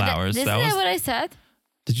brought flowers. Isn't that what I said?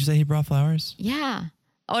 Did you say he brought flowers? Yeah.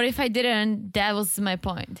 Or if I didn't, that was my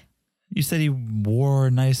point. You said he wore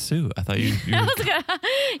a nice suit. I thought you I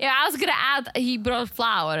were was gonna add he brought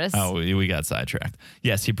flowers. Oh, we got sidetracked.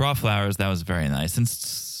 Yes, he brought flowers. That was very nice. And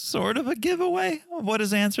sort of a giveaway of what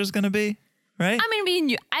his answer is going to be, right? I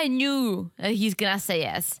mean, I knew that he's gonna say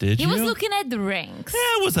yes. Did he was you? looking at the rings.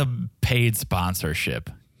 Yeah, it was a paid sponsorship.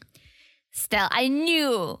 Still, I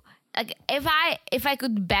knew. Like if I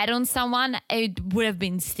could bet on someone, it would have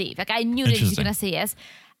been Steve. Like I knew that he's Interesting. gonna say yes.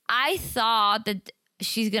 I thought that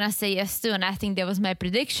she's gonna say yes too, and I think that was my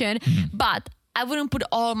prediction. But I wouldn't put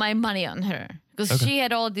all my money on her because she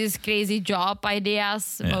had all these crazy job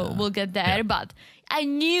ideas. Yeah. We'll get there, Yeah. but I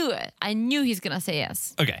knew it. I knew he's gonna say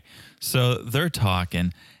yes. Okay, so they're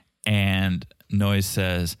talking, and Noi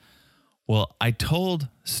says, well, I told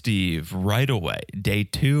Steve right away, day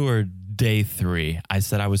 2 or day 3, I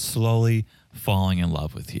said I was slowly falling in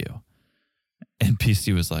love with you. And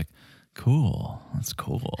PC was like, cool, that's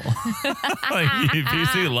cool. Like,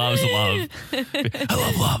 PC loves love. I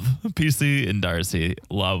love love. PC and Darcy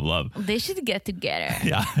love. They should get together.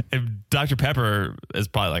 Yeah. And Dr. Pepper is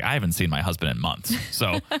probably like, I haven't seen my husband in months.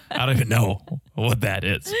 So I don't even know what that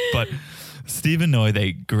is. But Steve and Noi,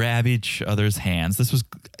 they grab each other's hands. This was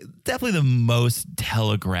definitely the most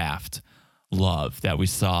telegraphed love that we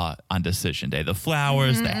saw on decision day. The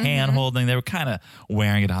flowers, the hand holding, they were kind of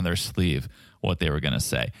wearing it on their sleeve, what they were going to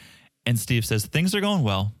say. And Steve says, things are going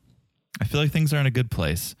well. I feel like things are in a good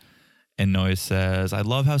place. And Noi says, I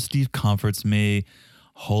love how Steve comforts me,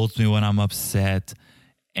 holds me when I'm upset,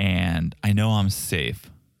 and I know I'm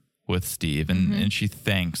safe with Steve. And she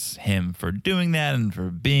thanks him for doing that and for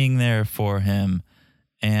being there for him.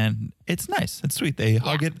 And it's nice. It's sweet. They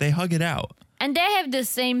hug it out. And they have the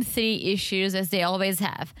same 3 issues as they always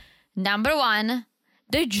have. Number 1,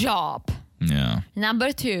 the job. Yeah.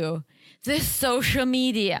 Number 2, the social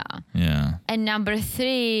media. Yeah. And number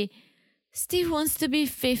 3, Steve wants to be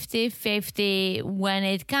 50-50 when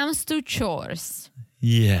it comes to chores.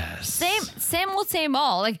 Yes. Same old, same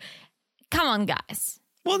old. Like, come on, guys.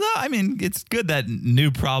 Well, no, I mean, it's good that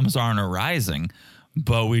new problems aren't arising,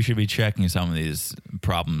 but we should be checking some of these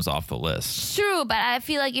problems off the list. True, but I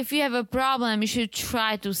feel like if you have a problem, you should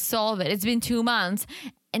try to solve it. It's been 2 months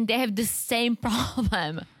and they have the same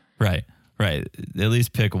problem. Right. At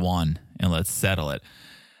least pick one and let's settle it.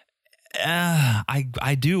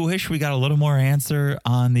 I do wish we got a little more answer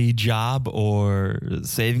on the job or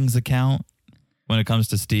savings account when it comes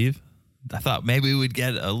to Steve. I thought maybe we'd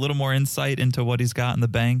get a little more insight into what he's got in the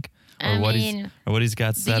bank or what he's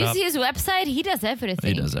got set Did you up. see his website? He does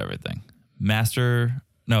everything. He does everything.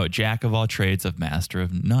 Jack of all trades, of master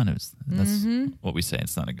of none. That's what we say.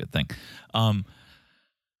 It's not a good thing.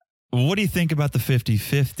 What do you think about the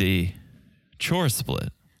 50-50 chore split?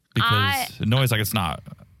 Because Noy's like it's not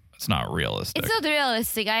realistic. It's not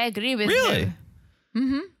realistic. I agree with you. Really?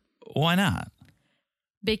 Mm-hmm. Why not?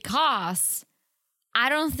 Because I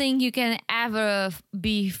don't think you can ever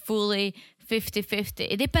be fully 50-50.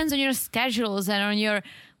 It depends on your schedules and on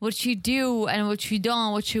what you do and what you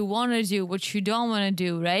don't, what you want to do, what you don't want to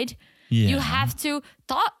do, right? Yeah. You have to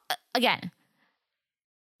talk again.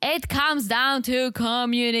 It comes down to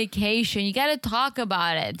communication. You got to talk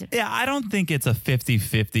about it. Yeah, I don't think it's a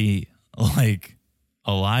 50-50 like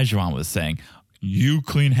Elijah was saying. You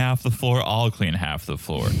clean half the floor, I'll clean half the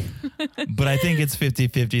floor. But I think it's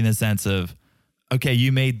 50-50 in the sense of, okay,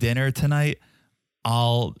 you made dinner tonight,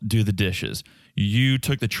 I'll do the dishes. You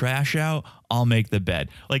took the trash out, I'll make the bed.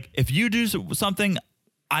 Like, if you do something,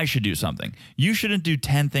 I should do something. You shouldn't do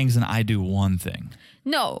 10 things and I do one thing.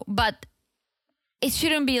 No, but it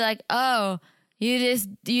shouldn't be like, oh, you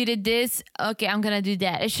did this, okay, I'm going to do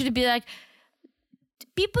that. It should be like,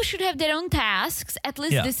 people should have their own tasks. At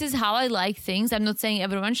least this is how I like things. I'm not saying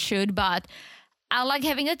everyone should, but I like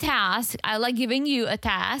having a task. I like giving you a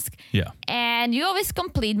task. Yeah. And you always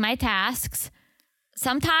complete my tasks.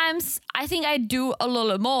 Sometimes I think I do a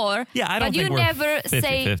little more. Yeah, I don't think we're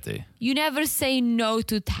 50-50. You never say no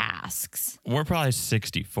to tasks. We're probably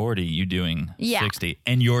 60-40, you doing 60.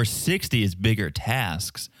 And your 60 is bigger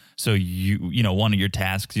tasks. So you know, one of your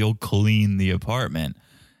tasks, you'll clean the apartment.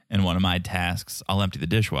 And one of my tasks, I'll empty the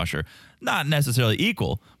dishwasher. Not necessarily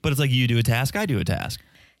equal, but it's like you do a task, I do a task.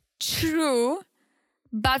 True.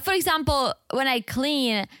 But for example, when I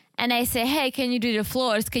clean and I say, hey, can you do the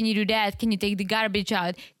floors? Can you do that? Can you take the garbage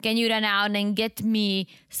out? Can you run out and get me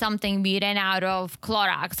something we ran out of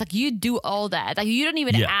Clorox? Like, you do all that. Like, you don't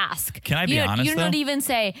even ask. Can I be honest, You don't even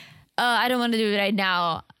say, I don't want to do it right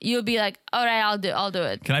now. You'll be like, all right, I'll do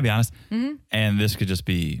it. Can I be honest? Mm-hmm. And this could just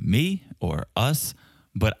be me or us,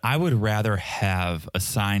 but I would rather have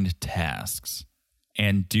assigned tasks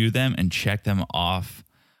and do them and check them off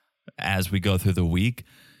as we go through the week.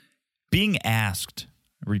 Being asked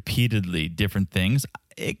repeatedly different things,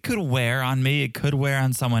 it could wear on me. It could wear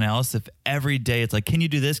on someone else. If every day it's like, can you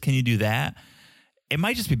do this? Can you do that? It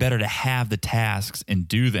might just be better to have the tasks and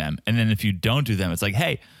do them. And then if you don't do them, it's like,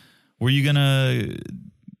 hey, were you going to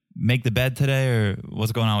make the bed today or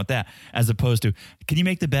what's going on with that? As opposed to, can you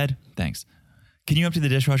make the bed? Thanks. Can you empty the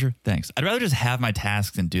dishwasher? Thanks. I'd rather just have my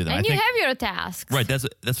tasks and do them. And have your tasks. Right. That's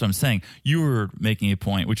what I'm saying. You were making a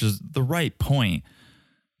point, which is the right point.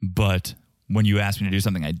 But when you ask me to do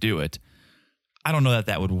something, I do it. I don't know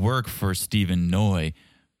that would work for Stephen Noy,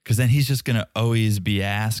 because then he's just going to always be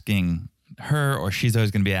asking her, or she's always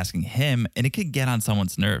going to be asking him, and it could get on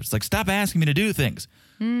someone's nerves. Like, stop asking me to do things.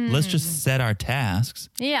 Let's just set our tasks.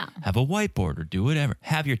 Yeah. Have a whiteboard or do whatever.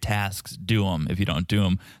 Have your tasks, do them. If you don't do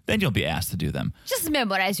them, then you'll be asked to do them. Just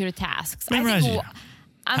memorize your tasks. How many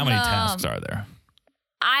tasks are there?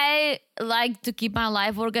 I like to keep my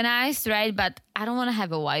life organized, right? But I don't want to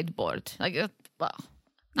have a whiteboard. Like,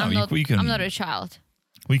 I'm not a child.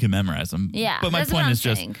 We can memorize them. Yeah. But my point is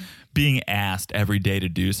just being asked every day to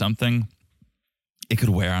do something, it could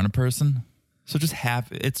wear on a person. So just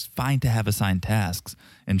it's fine to have assigned tasks,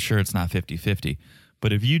 and sure, it's not 50-50.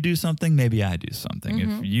 But if you do something, maybe I do something.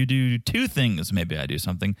 If you do two things, maybe I do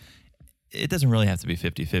something. It doesn't really have to be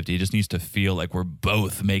 50-50. It just needs to feel like we're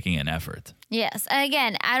both making an effort. Yes. And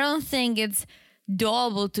again, I don't think it's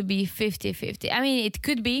doable to be 50-50. I mean, it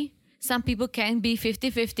could be. Some people can be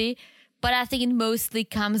 50-50. But I think it mostly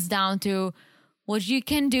comes down to what you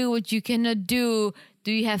can do, what you cannot do.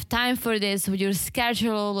 Do you have time for this? What your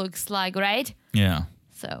schedule looks like, right? Yeah.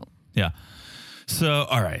 Yeah. So,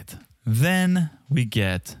 all right. Then we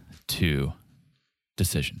get to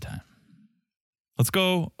decision time. Let's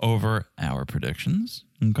go over our predictions.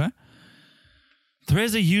 Okay.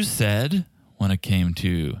 Teresa, you said when it came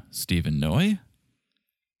to Stephen Noy,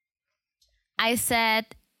 I said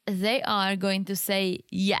they are going to say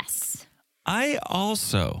yes. I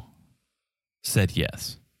also said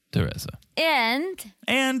yes, Teresa.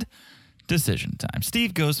 And Decision time.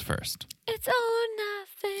 Steve goes first. it's all or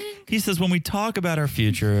nothing. He says, when we talk about our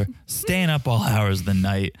future, staying up all hours of the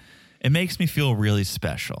night, it makes me feel really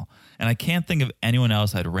special. And I can't think of anyone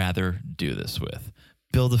else I'd rather do this with,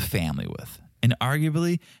 build a family with, and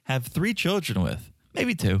arguably have 3 children with,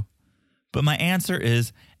 maybe 2. But my answer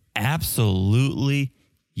is absolutely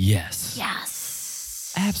yes.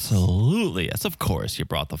 Yes. Absolutely yes. Of course, you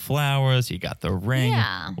brought the flowers, you got the ring.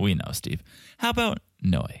 Yeah. We know, Steve. How about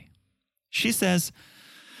Noe? She says,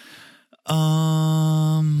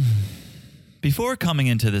 before coming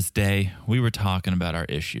into this day, we were talking about our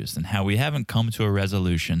issues and how we haven't come to a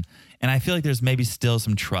resolution, and I feel like there's maybe still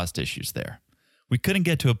some trust issues there. We couldn't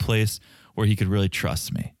get to a place where he could really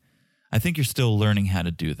trust me. I think you're still learning how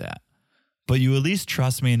to do that, but you at least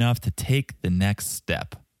trust me enough to take the next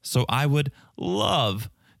step. So I would love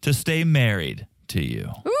to stay married to you.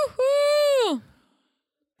 Woohoo!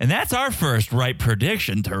 And that's our first right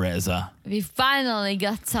prediction, Teresa. We finally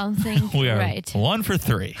got something We are right. 1 for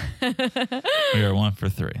 3. We are 1 for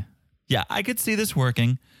 3. Yeah, I could see this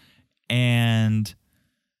working. And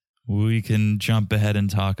we can jump ahead and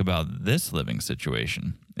talk about this living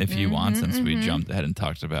situation if you want, since we jumped ahead and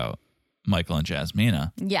talked about Michael and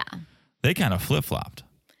Jasmina. Yeah. They kind of flip-flopped.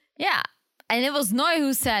 Yeah. And it was Noy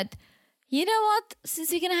who said, you know what?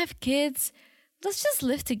 Since we're going to have kids, let's just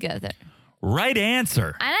live together. Right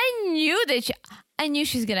answer. And I knew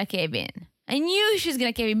she's going to cave in. I knew she's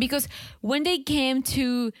going to cave in because when they came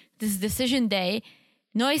to this decision day,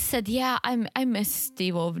 Noy said, yeah, I miss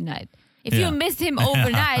Steve overnight. If Yeah. you missed him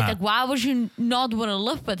overnight, like why would you not want to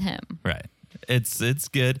live with him? Right. It's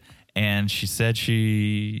good. And she said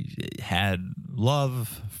she had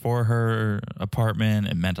love for her apartment.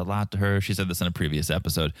 It meant a lot to her. She said this in a previous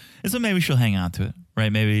episode. And so maybe she'll hang on to it, right?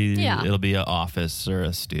 Maybe it'll be an office or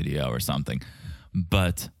a studio or something.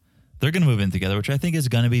 But they're going to move in together, which I think is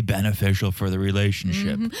going to be beneficial for the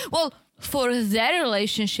relationship. Well, for their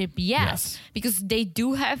relationship, yes. Because they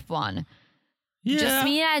do have one. Yeah.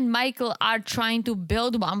 Jasmina and Michael are trying to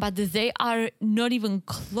build one, but they are not even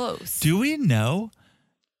close. Do we know?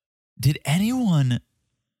 Did anyone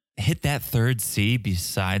hit that third C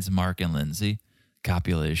besides Mark and Lindsay?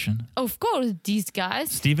 Copulation? Of course, these guys,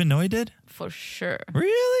 Stephen Noy did? for sure.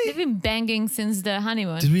 Really? They've been banging since the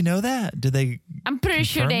honeymoon. Did we know that? Did they? I'm pretty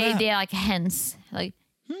sure confirm that? they're like hands. Like,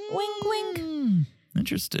 wink, wink.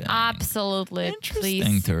 Interesting. Absolutely. Interesting,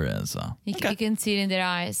 Please. Teresa. You can see it in their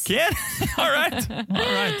eyes. Can? All right. All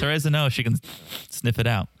right. Teresa knows she can sniff it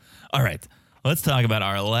out. All right. Let's talk about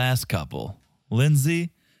our last couple,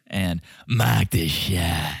 Lindsay and Mark the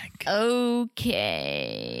Shack.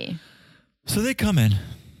 Okay. So they come in.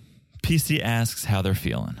 PC asks how they're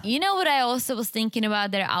feeling. You know what I also was thinking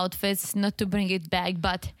about their outfits, not to bring it back,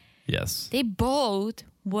 but Yes. they both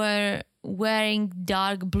were wearing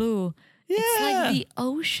dark blue. It's like the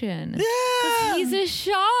ocean. Yeah. He's a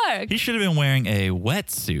shark. He should have been wearing a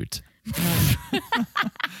wetsuit.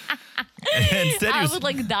 Instead, I would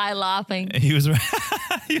like die laughing. he was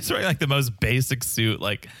he was wearing like the most basic suit,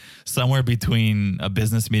 like somewhere between a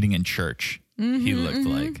business meeting and church. He looked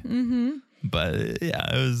like. But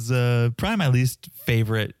yeah, it was probably my least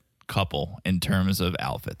favorite couple in terms of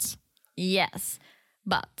outfits. Yes,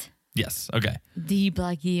 but Yes. Okay. deep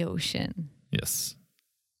like the ocean. Yes.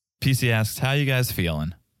 PC asks, how you guys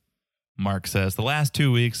feeling? Mark says, the last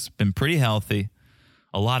 2 weeks been pretty healthy.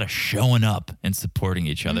 A lot of showing up and supporting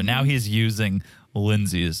each other. Now he's using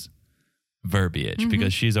Lindsay's verbiage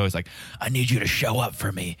because she's always like, I need you to show up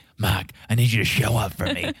for me, Mark. I need you to show up for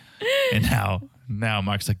me. And now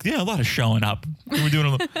Mark's like, yeah, a lot of showing up. We're doing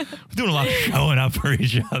a lot of showing up for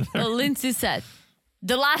each other. Well, Lindsay said,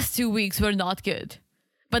 the last 2 weeks were not good,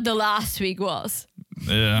 but the last week was.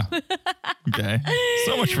 Yeah. Okay.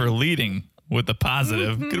 So much for leading with the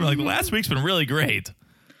positive. Could have been like, last week's been really great.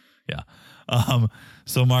 Yeah.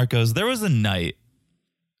 So Mark goes, there was a night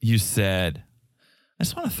you said, I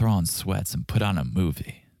just want to throw on sweats and put on a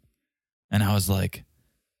movie. And I was like,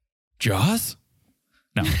 Jaws?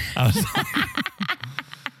 No. I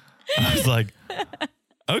was like,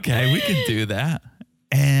 okay, we can do that.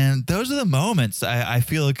 And those are the moments I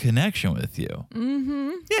feel a connection with you.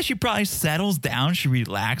 Yeah, she probably settles down. She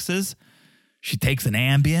relaxes. She takes an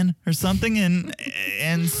Ambien or something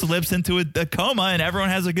and slips into a coma, and everyone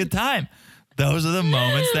has a good time. Those are the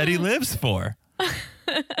moments that he lives for.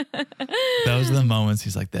 Those are the moments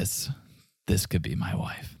he's like, this could be my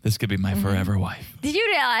wife. This could be my forever wife. Did you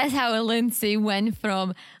realize how Lindsay went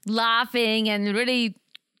from laughing and really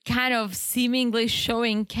kind of seemingly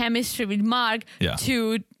showing chemistry with Mark Yeah.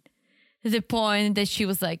 to the point that she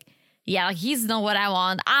was like, yeah, like, he's not what I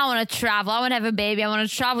want. I want to travel. I want to have a baby. I want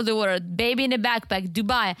to travel the world. Baby in a backpack,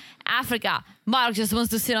 Dubai, Africa. Mark just wants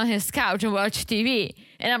to sit on his couch and watch TV.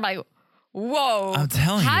 And I'm like, whoa. I'm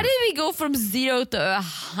telling How you. did we go from 0 to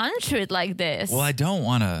 100 like this? Well, I don't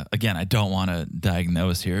want to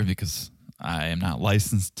diagnose here because I am not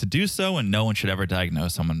licensed to do so, and no one should ever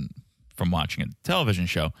diagnose someone from watching a television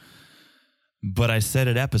show. But I said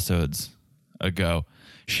it episodes ago,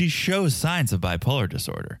 she shows signs of bipolar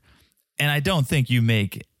disorder. And I don't think you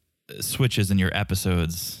make switches in your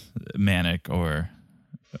episodes, manic or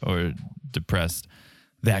depressed,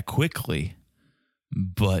 that quickly.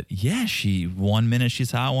 But yeah, 1 minute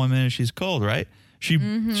she's hot, 1 minute she's cold, right? She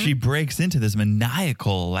breaks into this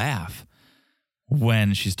maniacal laugh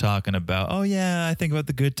when she's talking about, oh yeah, I think about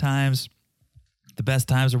the good times. The best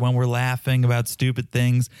times are when we're laughing about stupid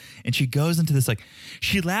things. And she goes into this, like,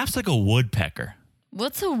 she laughs like a woodpecker.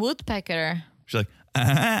 What's a woodpecker? She's like,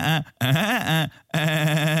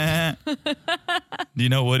 Do you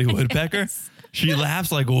know Woody Woodpecker? She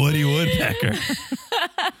laughs like Woody Woodpecker.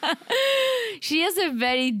 She has a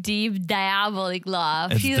very deep, diabolic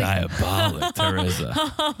laugh. It's She's like, diabolic, Teresa.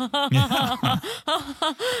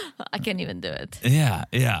 I can't even do it. Yeah.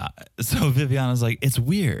 So Viviana's like, it's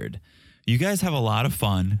weird. You guys have a lot of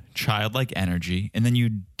fun, childlike energy, and then you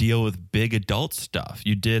deal with big adult stuff.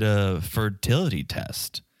 You did a fertility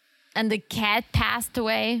test. And the cat passed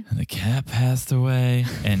away. And the cat passed away.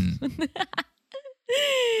 And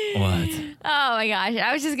what? Oh my gosh.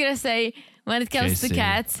 I was just going to say, when it comes to JC.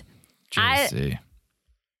 cats, JC.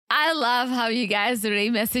 I love how you guys really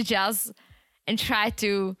message us and try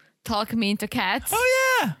to talk me into cats.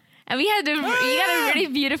 Oh, yeah. And we got a really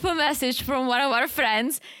beautiful message from one of our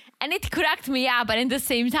friends. And it cracked me up, but at the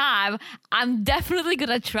same time, I'm definitely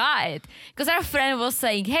gonna try it. Because our friend was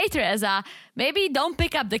saying, hey, Teresa, maybe don't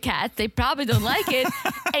pick up the cat. They probably don't like it.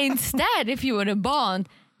 Instead, if you want to bond,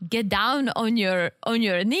 get down on your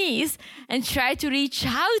knees and try to reach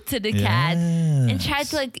out to the cat. And try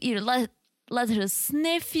to, like, let her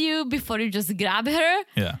sniff you before you just grab her.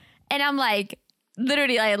 Yeah. And I'm like,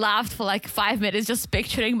 literally, I laughed for like 5 minutes just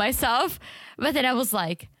picturing myself. But then I was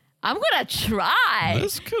like, I'm going to try.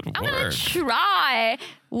 This could work. I'm going to try.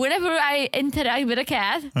 Whenever I interact with a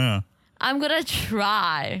cat, Yeah. I'm going to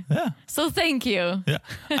try. Yeah. So thank you. Yeah.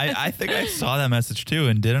 I think I saw that message too.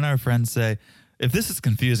 And didn't our friend say, if this is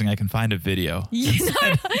confusing, I can find a video? You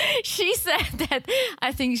know, she said that,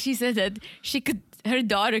 I think she said that her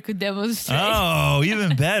daughter could demonstrate. Oh,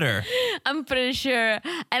 even better. I'm pretty sure. And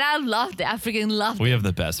I loved it. I freaking loved We it. have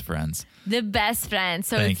the best friends. The best friend.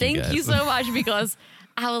 So Thank you, thank you guys. so much, because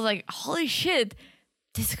I was like, holy shit,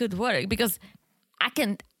 this could work. Because I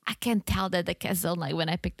can tell that the cats don't like when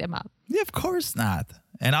I pick them up. Yeah, of course not.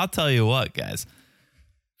 And I'll tell you what, guys.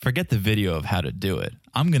 Forget the video of how to do it.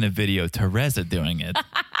 I'm going to video Teresa doing it.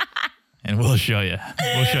 And we'll show you.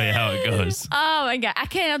 We'll show you how it goes. Oh my God. I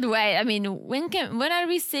cannot wait. I mean, when are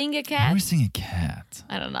we seeing a Why cat? are we seeing a cat?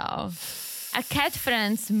 I don't know. Our cat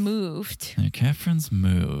friends moved. Your cat friends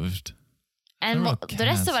moved. And They're all the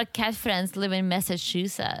rest of cats. our cat friends live in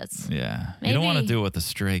Massachusetts. Yeah. You don't want to Maybe- do it with a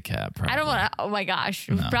stray cat, probably. I don't want to. Oh my gosh.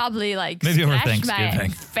 Probably like Maybe over scratch my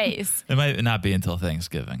Thanksgiving. face. It might not be until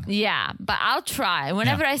Thanksgiving. Yeah, but I'll try.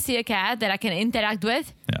 Whenever I see a cat that I can interact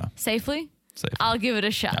with Yeah. safely, Safe. I'll give it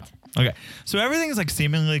a shot. Okay. So everything's like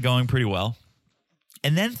seemingly going pretty well.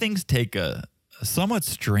 And then things take a somewhat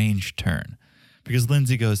strange turn because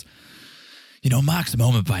Lindsay goes, you know, Mark's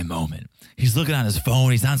moment by moment. He's looking on his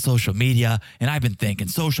phone. He's on social media. And I've been thinking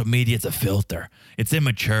social media, it's a filter. It's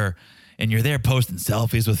immature. And you're there posting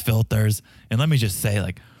selfies with filters. And let me just say,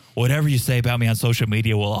 like, whatever you say about me on social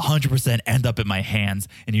media will 100% end up in my hands.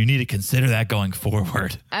 And you need to consider that going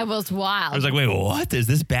forward. I was wild. I was like, wait, what? Is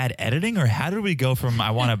this bad editing? Or how did we go from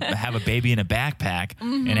I want to have a baby in a backpack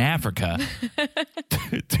in Africa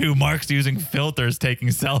to Mark's using filters taking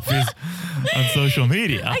selfies on social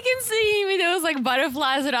media? I can see him with those like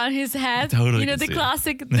butterflies around his head. Totally You know, can the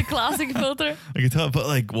see it. classic filter. I can tell, but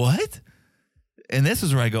like, what? And this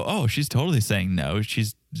is where I go, oh, she's totally saying no.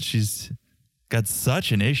 She's got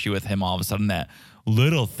such an issue with him all of a sudden that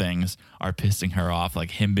little things are pissing her off,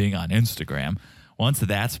 like him being on Instagram. Once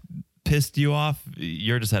that's pissed you off,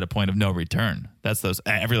 you're just at a point of no return. That's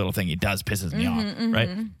every little thing he does pisses me off,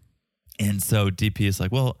 right? And so DP is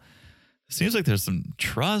like, well, it seems like there's some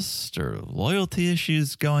trust or loyalty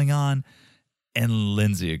issues going on. And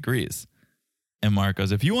Lindsay agrees. And Mark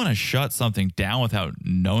goes, if you want to shut something down without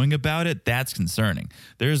knowing about it, that's concerning.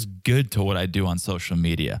 There's good to what I do on social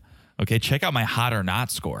media. Okay, check out my hot or not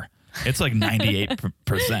score. It's like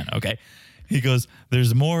 98%. Okay. He goes,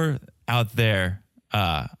 there's more out there,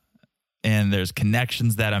 and there's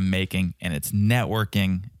connections that I'm making, and it's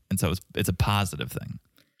networking. And so it's a positive thing.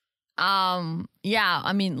 Yeah,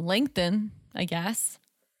 I mean, LinkedIn, I guess.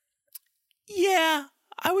 Yeah,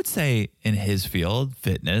 I would say in his field,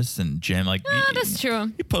 fitness and gym, like That's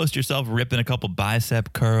true. you post yourself ripping a couple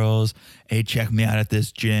bicep curls. Hey, check me out at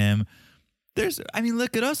this gym.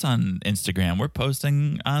 Look at us on Instagram. We're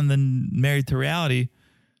posting on the Married to Reality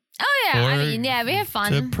Oh, yeah. I Or mean, yeah, we have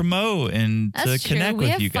fun. to promote and That's to true. connect We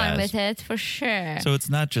with have you fun guys. with it, for sure. So it's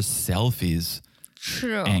not just selfies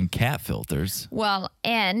True. and cat filters. Well,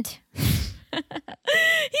 and he's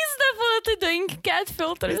definitely doing cat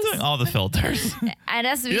filters. He's doing all the filters. And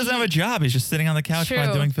as He doesn't have a job. He's just sitting on the couch True.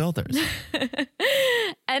 while doing filters.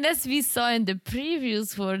 And as we saw in the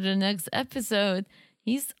previews for the next episode,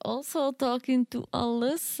 he's also talking to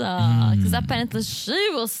Alyssa because apparently she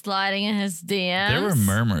was sliding in his DMs. There were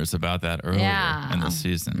murmurs about that earlier Yeah. in the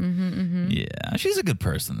season. Yeah, she's a good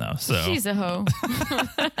person though. So She's a hoe.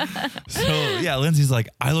 So yeah, Lindsay's like,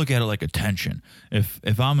 I look at it like attention. If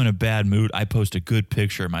I'm in a bad mood, I post a good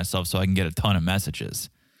picture of myself so I can get a ton of messages.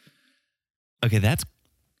 Okay, that's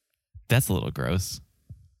a little gross.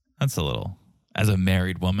 That's a little, as a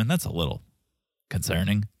married woman, that's a little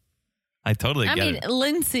concerning. I totally I get mean, it.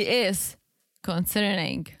 Lindsay is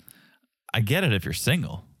concerning. I get it if you're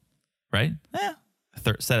single, right? Yeah.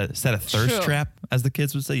 Set a thirst True. trap, as the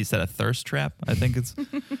kids would say. You set a thirst trap. I think it's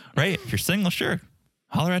right. If you're single, sure,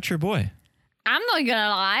 holler at your boy. I'm not gonna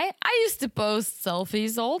lie. I used to post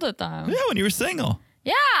selfies all the time. Yeah, when you were single.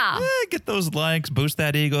 Yeah. Get those likes, boost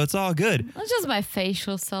that ego. It's all good. That's just my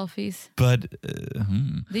facial selfies. But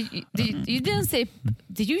You didn't say,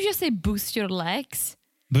 did you just say boost your legs?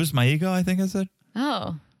 boost my ego, I think I said.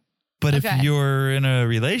 Oh. But Okay. if you're in a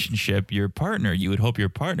relationship, your partner, you would hope your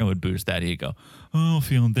partner would boost that ego. Oh,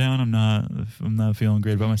 feeling down. I'm not feeling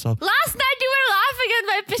great about myself. Last night you were laughing at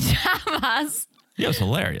my pajamas. Yeah, it was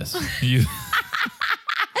hilarious.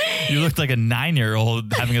 You looked like a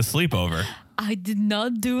 9-year-old having a sleepover. I did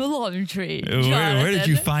not do laundry. Where did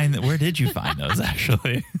you Jonathan. find those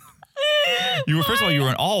actually? You were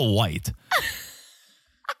in all white.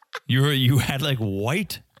 You had like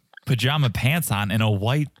white pajama pants on and a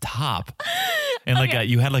white top. And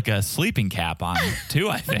you had like a sleeping cap on too,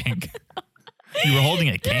 I think. You were holding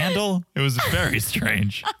a candle. It was very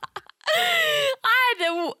strange.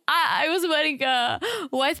 I was wearing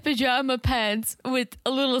white pajama pants with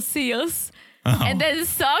little seals. And then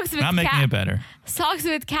socks with Not making it better. socks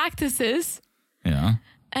with cactuses. Yeah.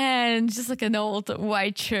 And just like an old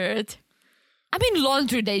white shirt. I mean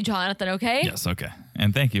laundry day, Jonathan, okay? Yes, okay.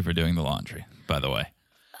 And thank you for doing the laundry, by the way.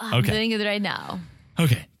 I'm Okay. doing it right now.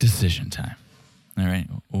 Okay, decision time. All right.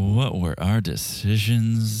 What were our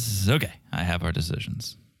decisions? Okay, I have our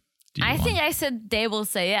decisions. Do you I want- think I said they will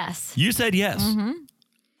say yes. You said yes. Mm-hmm.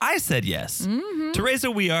 I said yes. Teresa,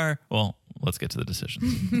 we are. Well, let's get to the decisions.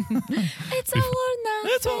 It's all or nothing.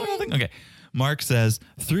 That's all or nothing. Okay. Mark says,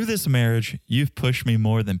 through this marriage, you've pushed me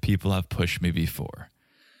more than people have pushed me before.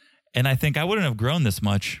 And I think I wouldn't have grown this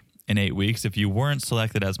much in 8 weeks if you weren't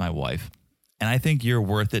selected as my wife. And I think you're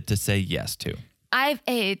worth it to say yes to. I've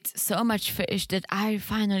ate so much fish that I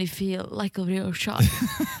finally feel like a real shark.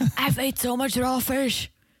 I've ate so much raw fish.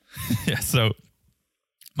 Yeah, so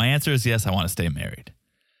my answer is yes, I want to stay married.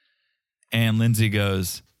 And Lindsay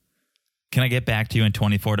goes, can I get back to you in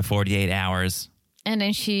 24 to 48 hours? And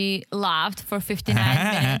then she laughed for 59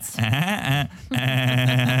 minutes.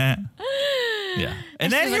 Yeah.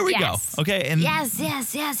 And then she's here like, we yes. go. Okay. And Yes.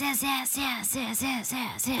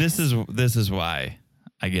 this is why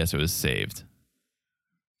I guess it was saved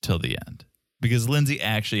till the end. Because Lindsay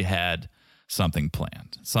actually had something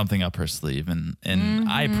planned, something up her sleeve. And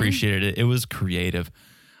I appreciated it. It was creative.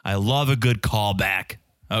 I love a good callback.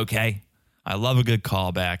 Okay. I love a good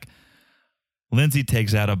callback. Lindsay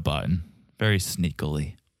takes out a button very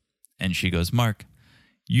sneakily. And she goes, Mark,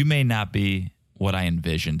 you may not be what I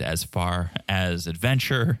envisioned as far as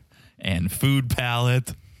adventure and food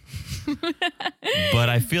palette, but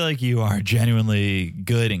I feel like you are genuinely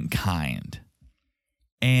good and kind.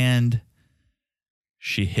 And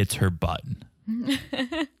she hits her button.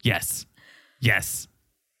 Yes. Yes.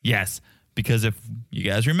 Yes. Because if you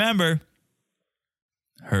guys remember,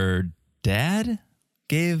 her dad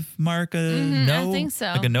gave Mark a no. I think so.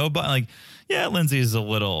 Like a no button. Like, yeah, Lindsay's a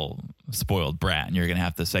little spoiled brat, and you're going to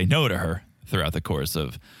have to say no to her throughout the course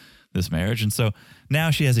of this marriage. And so now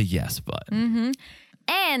she has a yes button.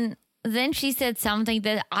 And then she said something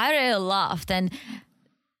that I really laughed. And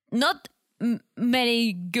not m-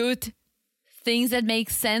 many good things that make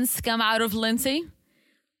sense come out of Lindsay.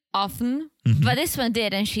 often, but this one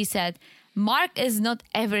did. And she said, Mark is not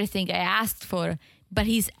everything I asked for, but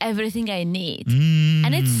he's everything I need.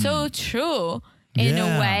 And it's so true in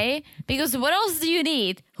a way, because what else do you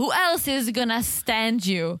need? Who else is gonna stand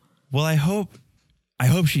you? Well, I hope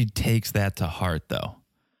she takes that to heart, though,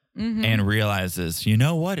 and realizes, you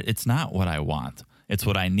know what? It's not what I want. It's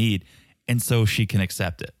what I need. And so she can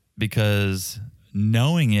accept it, because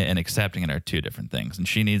knowing it and accepting it are two different things. And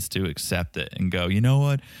she needs to accept it and go, you know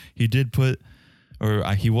what? He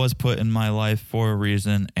was put in my life for a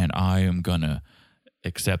reason, and I am going to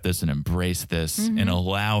accept this and embrace this and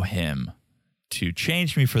allow him to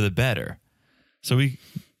change me for the better. So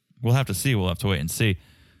we'll have to see. We'll have to wait and see.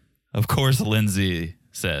 Of course, Lindsay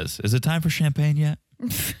says, is it time for champagne yet?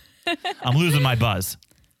 I'm losing my buzz.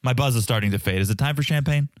 My buzz is starting to fade. Is it time for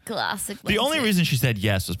champagne? Classic. The only reason she said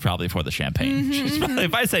yes was probably for the champagne. She's probably,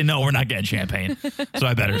 if I say no, we're not getting champagne. So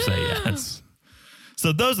I better say yes.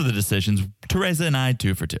 So those are the decisions. Teresa and I,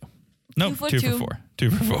 2 for 2. No, 2 for 4. 2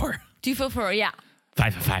 for 4. 2 for 4, yeah.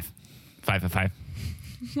 5 for 5. 5 for 5.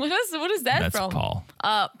 What is that That's from? Paul.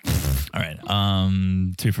 All right.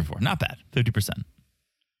 2 for 4. Not bad. 50%.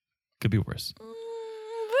 Could be worse.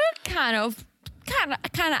 We're kind of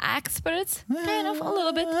experts. Kind of, a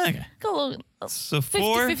little bit. Okay. So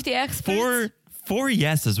 50-50 experts. Four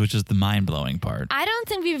yeses, which is the mind-blowing part. I don't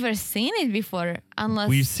think we've ever seen it before, unless...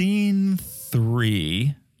 We've seen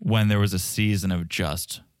 3 when there was a season of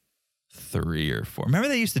just 3 or 4. Remember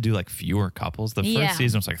they used to do like fewer couples? The first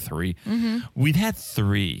season was like 3. We've had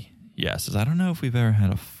 3 yeses. I don't know if we've ever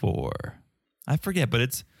had a 4. I forget,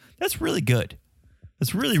 but that's really good.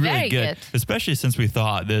 It's really good. Especially since we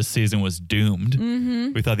thought this season was doomed.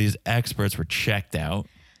 We thought these experts were checked out.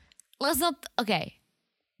 Okay.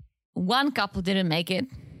 One couple didn't make it.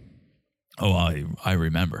 Oh, I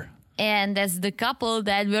remember. And that's the couple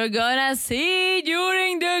that we're gonna see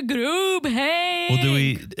during the group hang.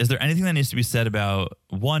 Well, is there anything that needs to be said about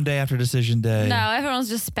one day after decision day? No, everyone's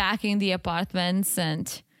just packing the apartments,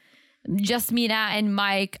 and Jasmina and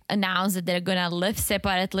Mike announced that they're gonna live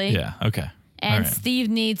separately. Yeah, okay. And right. Steve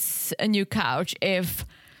needs a new couch if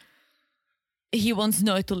he wants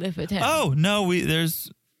Noe to live with him. Oh, no,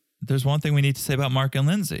 there's one thing we need to say about Mark and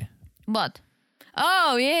Lindsay. What?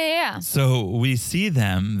 Oh, yeah. So we see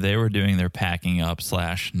them, they were doing their packing up /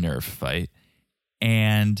 Nerf fight.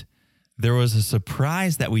 And there was a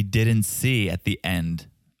surprise that we didn't see at the end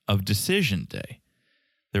of decision day.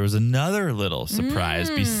 There was another little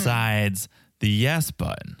surprise besides the yes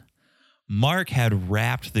button. Mark had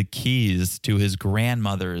wrapped the keys to his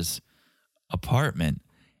grandmother's apartment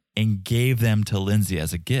and gave them to Lindsay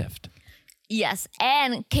as a gift. Yes,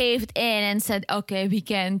 and caved in and said, okay, we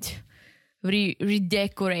can't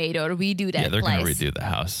redecorate or redo that place. Yeah, they're going to redo the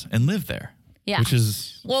house and live there. Yeah. Which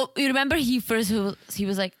is... Well, you remember he was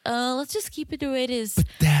like, let's just keep it the way it is. But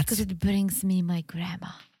because it brings me my grandma.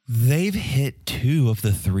 They've hit 2 of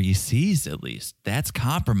the 3 C's at least. That's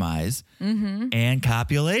compromise and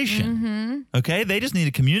copulation. Okay? They just need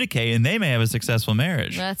to communicate and they may have a successful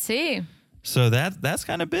marriage. Let's see. So that's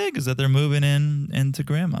kind of big, is that they're moving into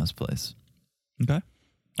grandma's place. Okay?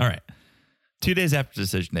 All right. 2 days after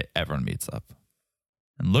decision day, everyone meets up.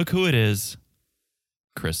 And look who it is.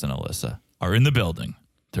 Chris and Alyssa are in the building.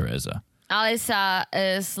 Teresa. Alyssa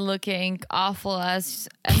is looking awful as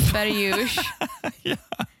per usual. Yeah.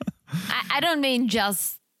 I don't mean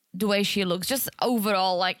just the way she looks, just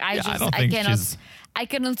overall. Like I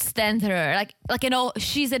cannot stand her.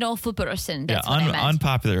 She's an awful person. That's what I meant.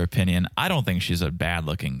 Unpopular opinion. I don't think she's a bad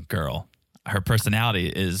looking girl. Her personality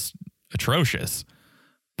is atrocious,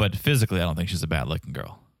 but physically, I don't think she's a bad looking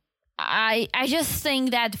girl. I just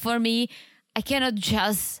think that for me, I cannot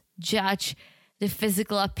just judge the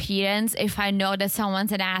physical appearance if I know that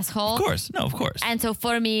someone's an asshole. Of course. No, of course. And so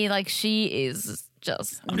for me, like, she is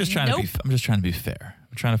just I'm just trying to be fair.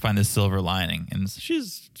 I'm trying to find this silver lining, and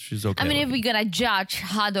she's okay. I mean, if we're gonna judge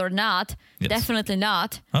hot or not, definitely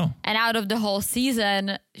not. Oh. And out of the whole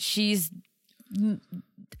season, she's,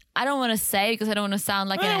 I don't want to say because I don't want to sound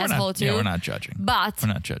like an asshole too. Yeah, we're not judging. But we're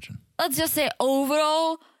not judging. Let's just say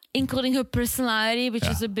overall, including her personality, which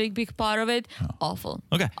is a big part of it, awful.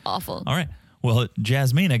 Okay. Awful. All right. Well,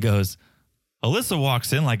 Jasmina goes, Alyssa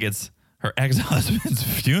walks in like it's her ex-husband's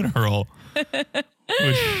funeral,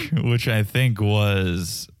 which I think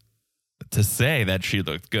was to say that she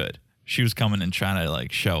looked good. She was coming and trying to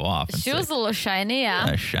like show off. And she was a little shiny,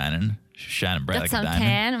 yeah. Shining bright like a diamond.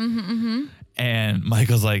 Tan. And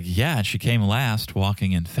Michael's like, yeah, she came last,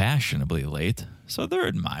 walking in fashionably late. So they're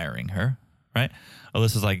admiring her, right?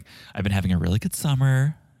 Alyssa's like, I've been having a really good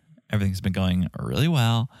summer. Everything's been going really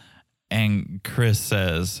well. And Chris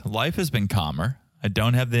says, life has been calmer. I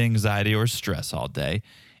don't have the anxiety or stress all day.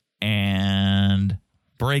 And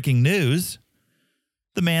breaking news,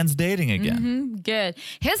 the man's dating again. Good.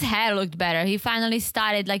 His hair looked better. He finally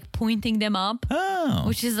started like pointing them up, Oh.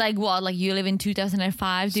 which is like what? Like you live in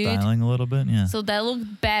 2005, dude. Styling a little bit, yeah. So that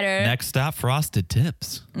looked better. Next stop, frosted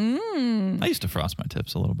tips. I used to frost my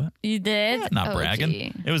tips a little bit. You did? Yeah, not Oh, bragging.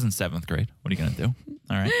 gee. It was in 7th grade. What are you going to do?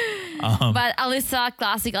 All right. But Alyssa,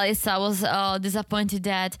 classic Alyssa, was disappointed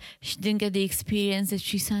that she didn't get the experience that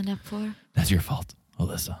she signed up for. That's your fault,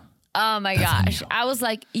 Alyssa. Oh my That's on gosh. you. I was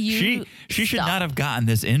like, you She should stop. not have gotten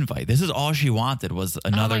this invite. This is all she wanted was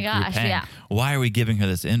another group gosh, hang. yeah. Why are we giving her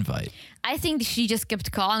this invite? I think she just kept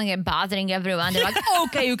calling and bothering everyone. They're like,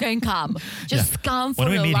 okay, you can come. Just come When for are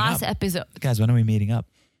we the meeting last up? episode. Guys, when are we meeting up?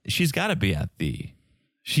 She's got to be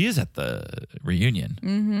she is at the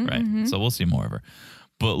reunion, right? So we'll see more of her.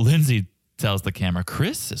 But Lindsay tells the camera,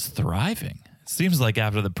 Chris is thriving. It seems like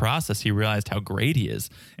after the process, he realized how great he is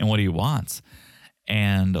and what he wants.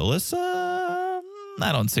 And Alyssa,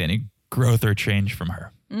 I don't see any growth or change from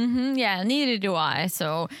her. Yeah, neither do I.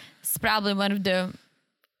 So it's probably one of the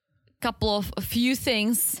a few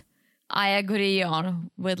things I agree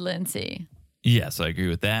on with Lindsay. Yes, I agree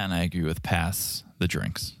with that. And I agree with pass the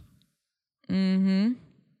drinks.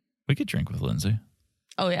 We could drink with Lindsay.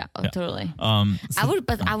 Oh yeah, totally. So-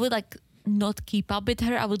 I would like not keep up with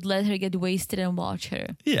her. I would let her get wasted and watch her.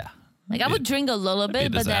 Yeah. Like I would drink a little that'd be a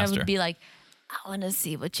bit, but then I disaster. would be like, I want to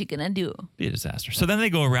see what you're gonna do. Be a disaster. So then they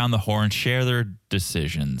go around the horn, share their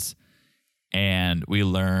decisions, and we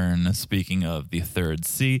learn, speaking of the third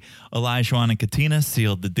C, Elijah and Katina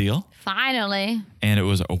sealed the deal, Finally, and it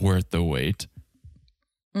was worth the wait.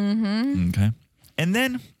 Okay. And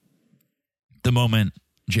then the moment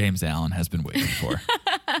James Allen has been waiting for.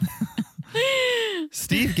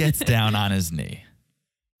 Steve gets down on his knee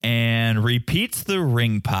and repeats the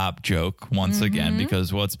ring pop joke once again,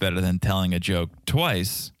 because what's better than telling a joke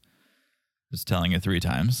twice is telling it 3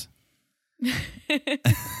 times.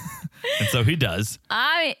 And so he does.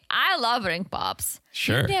 I love ring pops.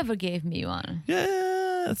 Sure. You never gave me one.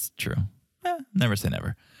 Yeah, that's true. Never say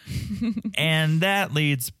never. And that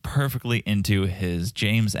leads perfectly into his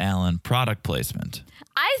James Allen product placement.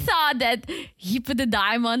 I thought that he put the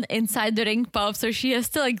diamond inside the ring pop, so she has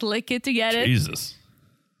to like lick it to get it. Jesus.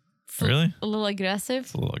 Really? A little aggressive.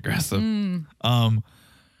 It's a little aggressive.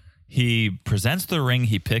 He presents the ring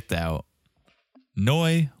he picked out.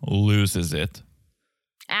 Noi loses it.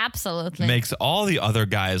 Absolutely. Makes all the other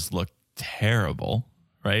guys look terrible,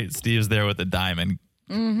 right? Steve's there with the diamond.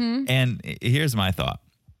 And here's my thought.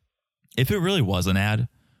 If it really was an ad,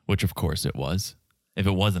 which of course it was, if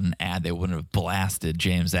it wasn't an ad, they wouldn't have blasted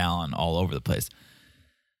James Allen all over the place.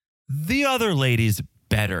 The other ladies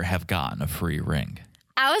better have gotten a free ring.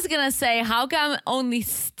 I was gonna say, how come only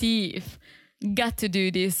Steve got to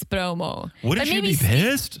do this promo? Wouldn't But you maybe be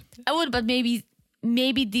pissed? I would, but maybe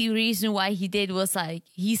the reason why he did was like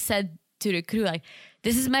he said to the crew, like,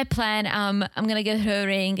 "This is my plan. I'm gonna get her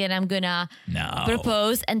ring and I'm gonna No.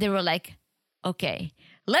 propose." And they were like, "Okay,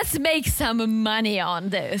 let's make some money on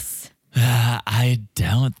this." I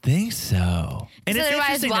don't think so. And So it's otherwise,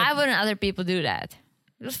 interesting why that- wouldn't other people do that?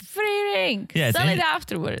 Just free ring. Yeah, it's Sell it in-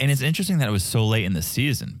 afterwards. And it's interesting that it was so late in the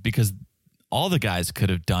season, because all the guys could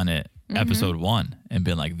have done it episode 1 and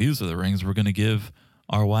been like, these are the rings we're going to give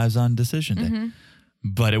our wives on decision day.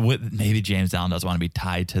 But it would, maybe James Allen doesn't want to be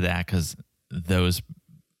tied to that, because those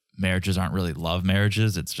marriages aren't really love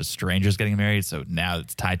marriages. It's just strangers getting married. So now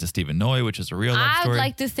it's tied to Steve and Noi, which is a real love I story. would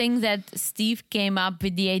like to think that Steve came up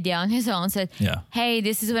with the idea on his own, said, Yeah. hey,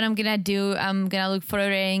 this is what I'm going to do. I'm going to look for a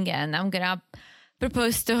ring and I'm going to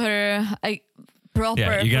propose to her a proper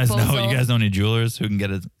yeah, you proposal. guys know any jewelers who can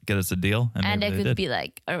get us a deal? And maybe I they could did. be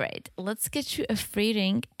like, all right, let's get you a free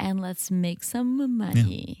ring and let's make some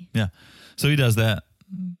money. Yeah. So he does that.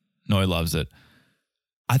 Noi loves it.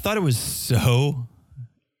 I thought it was so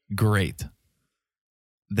great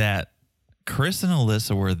that Chris and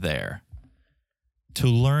Alyssa were there to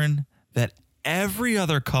learn that every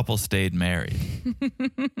other couple stayed married.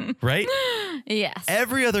 Right? Yes.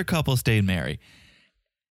 Every other couple stayed married.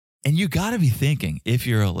 And you got to be thinking, if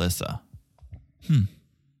you're Alyssa,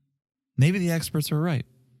 maybe the experts were right.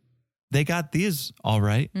 They got these all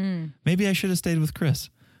right. Maybe I should have stayed with Chris.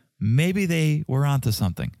 Maybe they were onto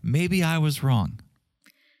something. Maybe I was wrong.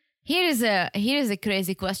 Here's a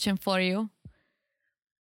crazy question for you.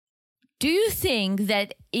 Do you think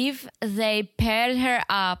that if they paired her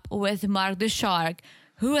up with Mark the Shark,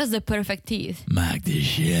 who has the perfect teeth, Mark the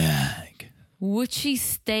Shark. would she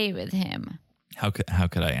stay with him? How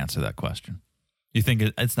could I answer that question? You think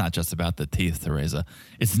it's not just about the teeth, Teresa.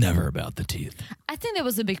 It's never about the teeth. I think that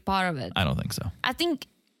was a big part of it. I don't think so.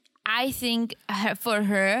 I think for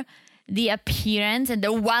her, the appearance and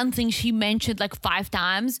the one thing she mentioned like 5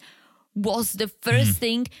 times was the first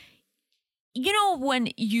thing. You know, when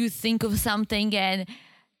you think of something and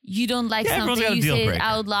you don't like everyone's got something, a you deal say it breaker.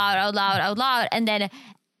 out loud, and then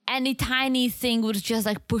any tiny thing would just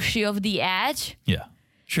like push you off the edge. Yeah,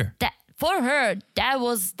 sure. That for her, that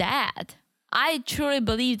was that. I truly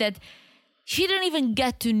believe that she didn't even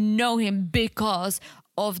get to know him because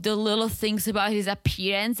of the little things about his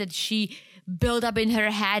appearance that she built up in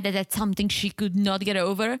her head, that that's something she could not get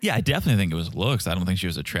over. Yeah, I definitely think it was looks. I don't think she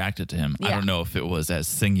was attracted to him. I Yeah. don't know if it was as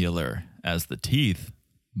singular as the teeth,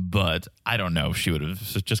 but I don't know if she would have,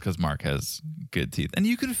 just because Mark has good teeth. And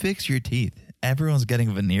you can fix your teeth. Everyone's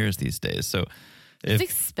getting veneers these days. So It's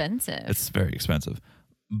expensive. it's very expensive.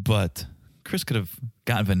 But Chris could have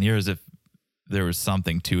gotten veneers if there was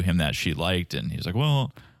something to him that she liked. And he's like,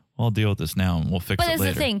 well, I'll deal with this now and we'll fix But it that's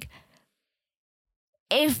later. the thing.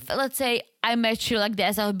 If, let's say, I met you like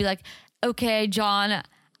this, I would be like, okay, John,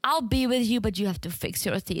 I'll be with you, but you have to fix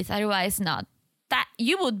your teeth. Otherwise, not. That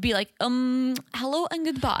you would be like, hello and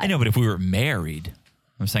goodbye. I know, but if we were married,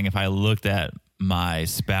 I'm saying if I looked at my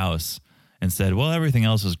spouse and said, well, everything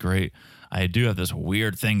else is great. I do have this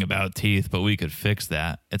weird thing about teeth, but we could fix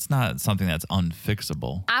that. It's not something that's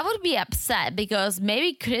unfixable. I would be upset because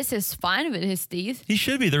maybe Chris is fine with his teeth. He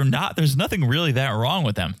should be. They're not. There's nothing really that wrong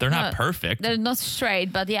with them. They're not perfect. They're not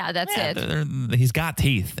straight, but yeah, that's Yeah, it. he's got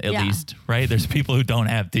teeth at Yeah. least, right? There's people who don't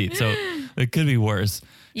have teeth, so it could be worse.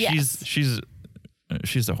 Yes.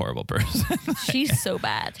 She's a horrible person. She's so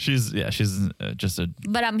bad. she's just a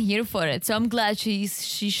But I'm here for it, so I'm glad she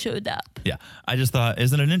showed up. yeah. I just thought,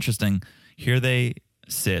 isn't it interesting? Here they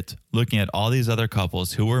sit looking at all these other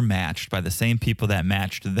couples who were matched by the same people that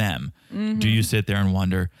matched them. Do you sit there and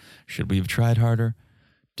wonder, should we have tried harder?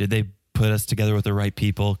 Did they put us together with the right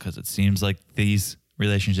people? Because it seems like these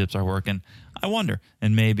relationships are working. I wonder.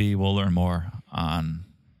 And maybe we'll learn more on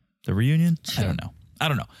the reunion. Sure. I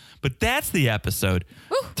don't know. But that's the episode.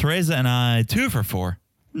 Teresa and I, 2 for 4.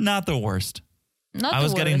 Not the worst. Not I the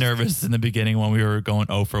was getting worst. nervous in the beginning when we were going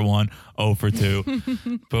 0 for 1, 0 for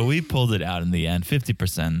 2. But we pulled it out in the end.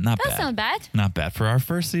 50%. Not That's bad. not bad. Not bad. For our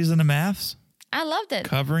first season of Maths, I loved it.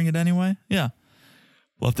 covering it anyway. Yeah.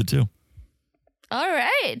 Loved it too. All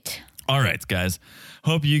right. All right, guys.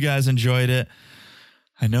 Hope you guys enjoyed it.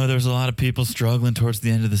 I know there's a lot of people struggling towards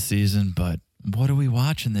the end of the season, but what are we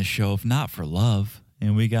watching this show if not for love?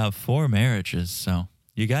 And we got 4 marriages, so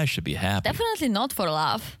you guys should be happy. Definitely not for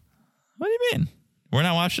love. What do you mean? We're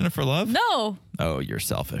not watching it for love? No. Oh, you're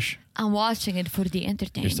selfish. I'm watching it for the You're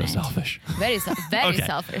entertainment. so selfish. Very Okay.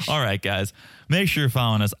 selfish. All right, guys. Make sure you're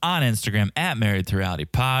following us on Instagram at Married to Reality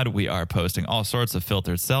Pod. We are posting all sorts of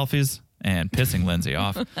filtered selfies and pissing Lindsay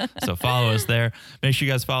off. So follow us there. Make sure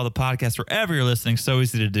you guys follow the podcast wherever you're listening. So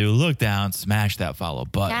easy to do. Look down, smash that follow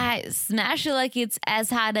button. Guys, smash it like it's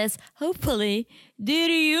as hot as hopefully the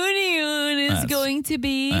reunion is That's- going to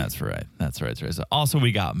be. That's right. That's right, Teresa. Also,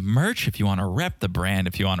 we got merch if you want to rep the brand.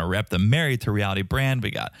 If you want to rep the Married to Reality brand,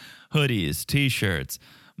 we got hoodies, t-shirts,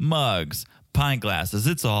 mugs, pint glasses.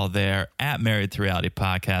 It's all there at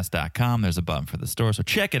marriedtorealitypodcast.com. There's a button for the store. So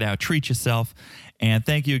check it out. Treat yourself. And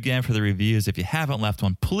thank you again for the reviews. If you haven't left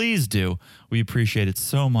one, please do. We appreciate it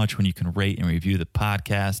so much when you can rate and review the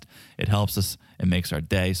podcast. It helps us. It makes our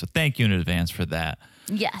day. So thank you in advance for that.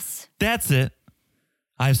 Yes. That's it.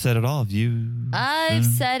 I've said it all. Have you? I've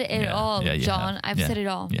said it all, Yeah, you John. have. I've Yeah, said it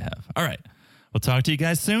all. You have. All right. We'll talk to you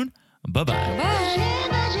guys soon. Bye-bye. Bye.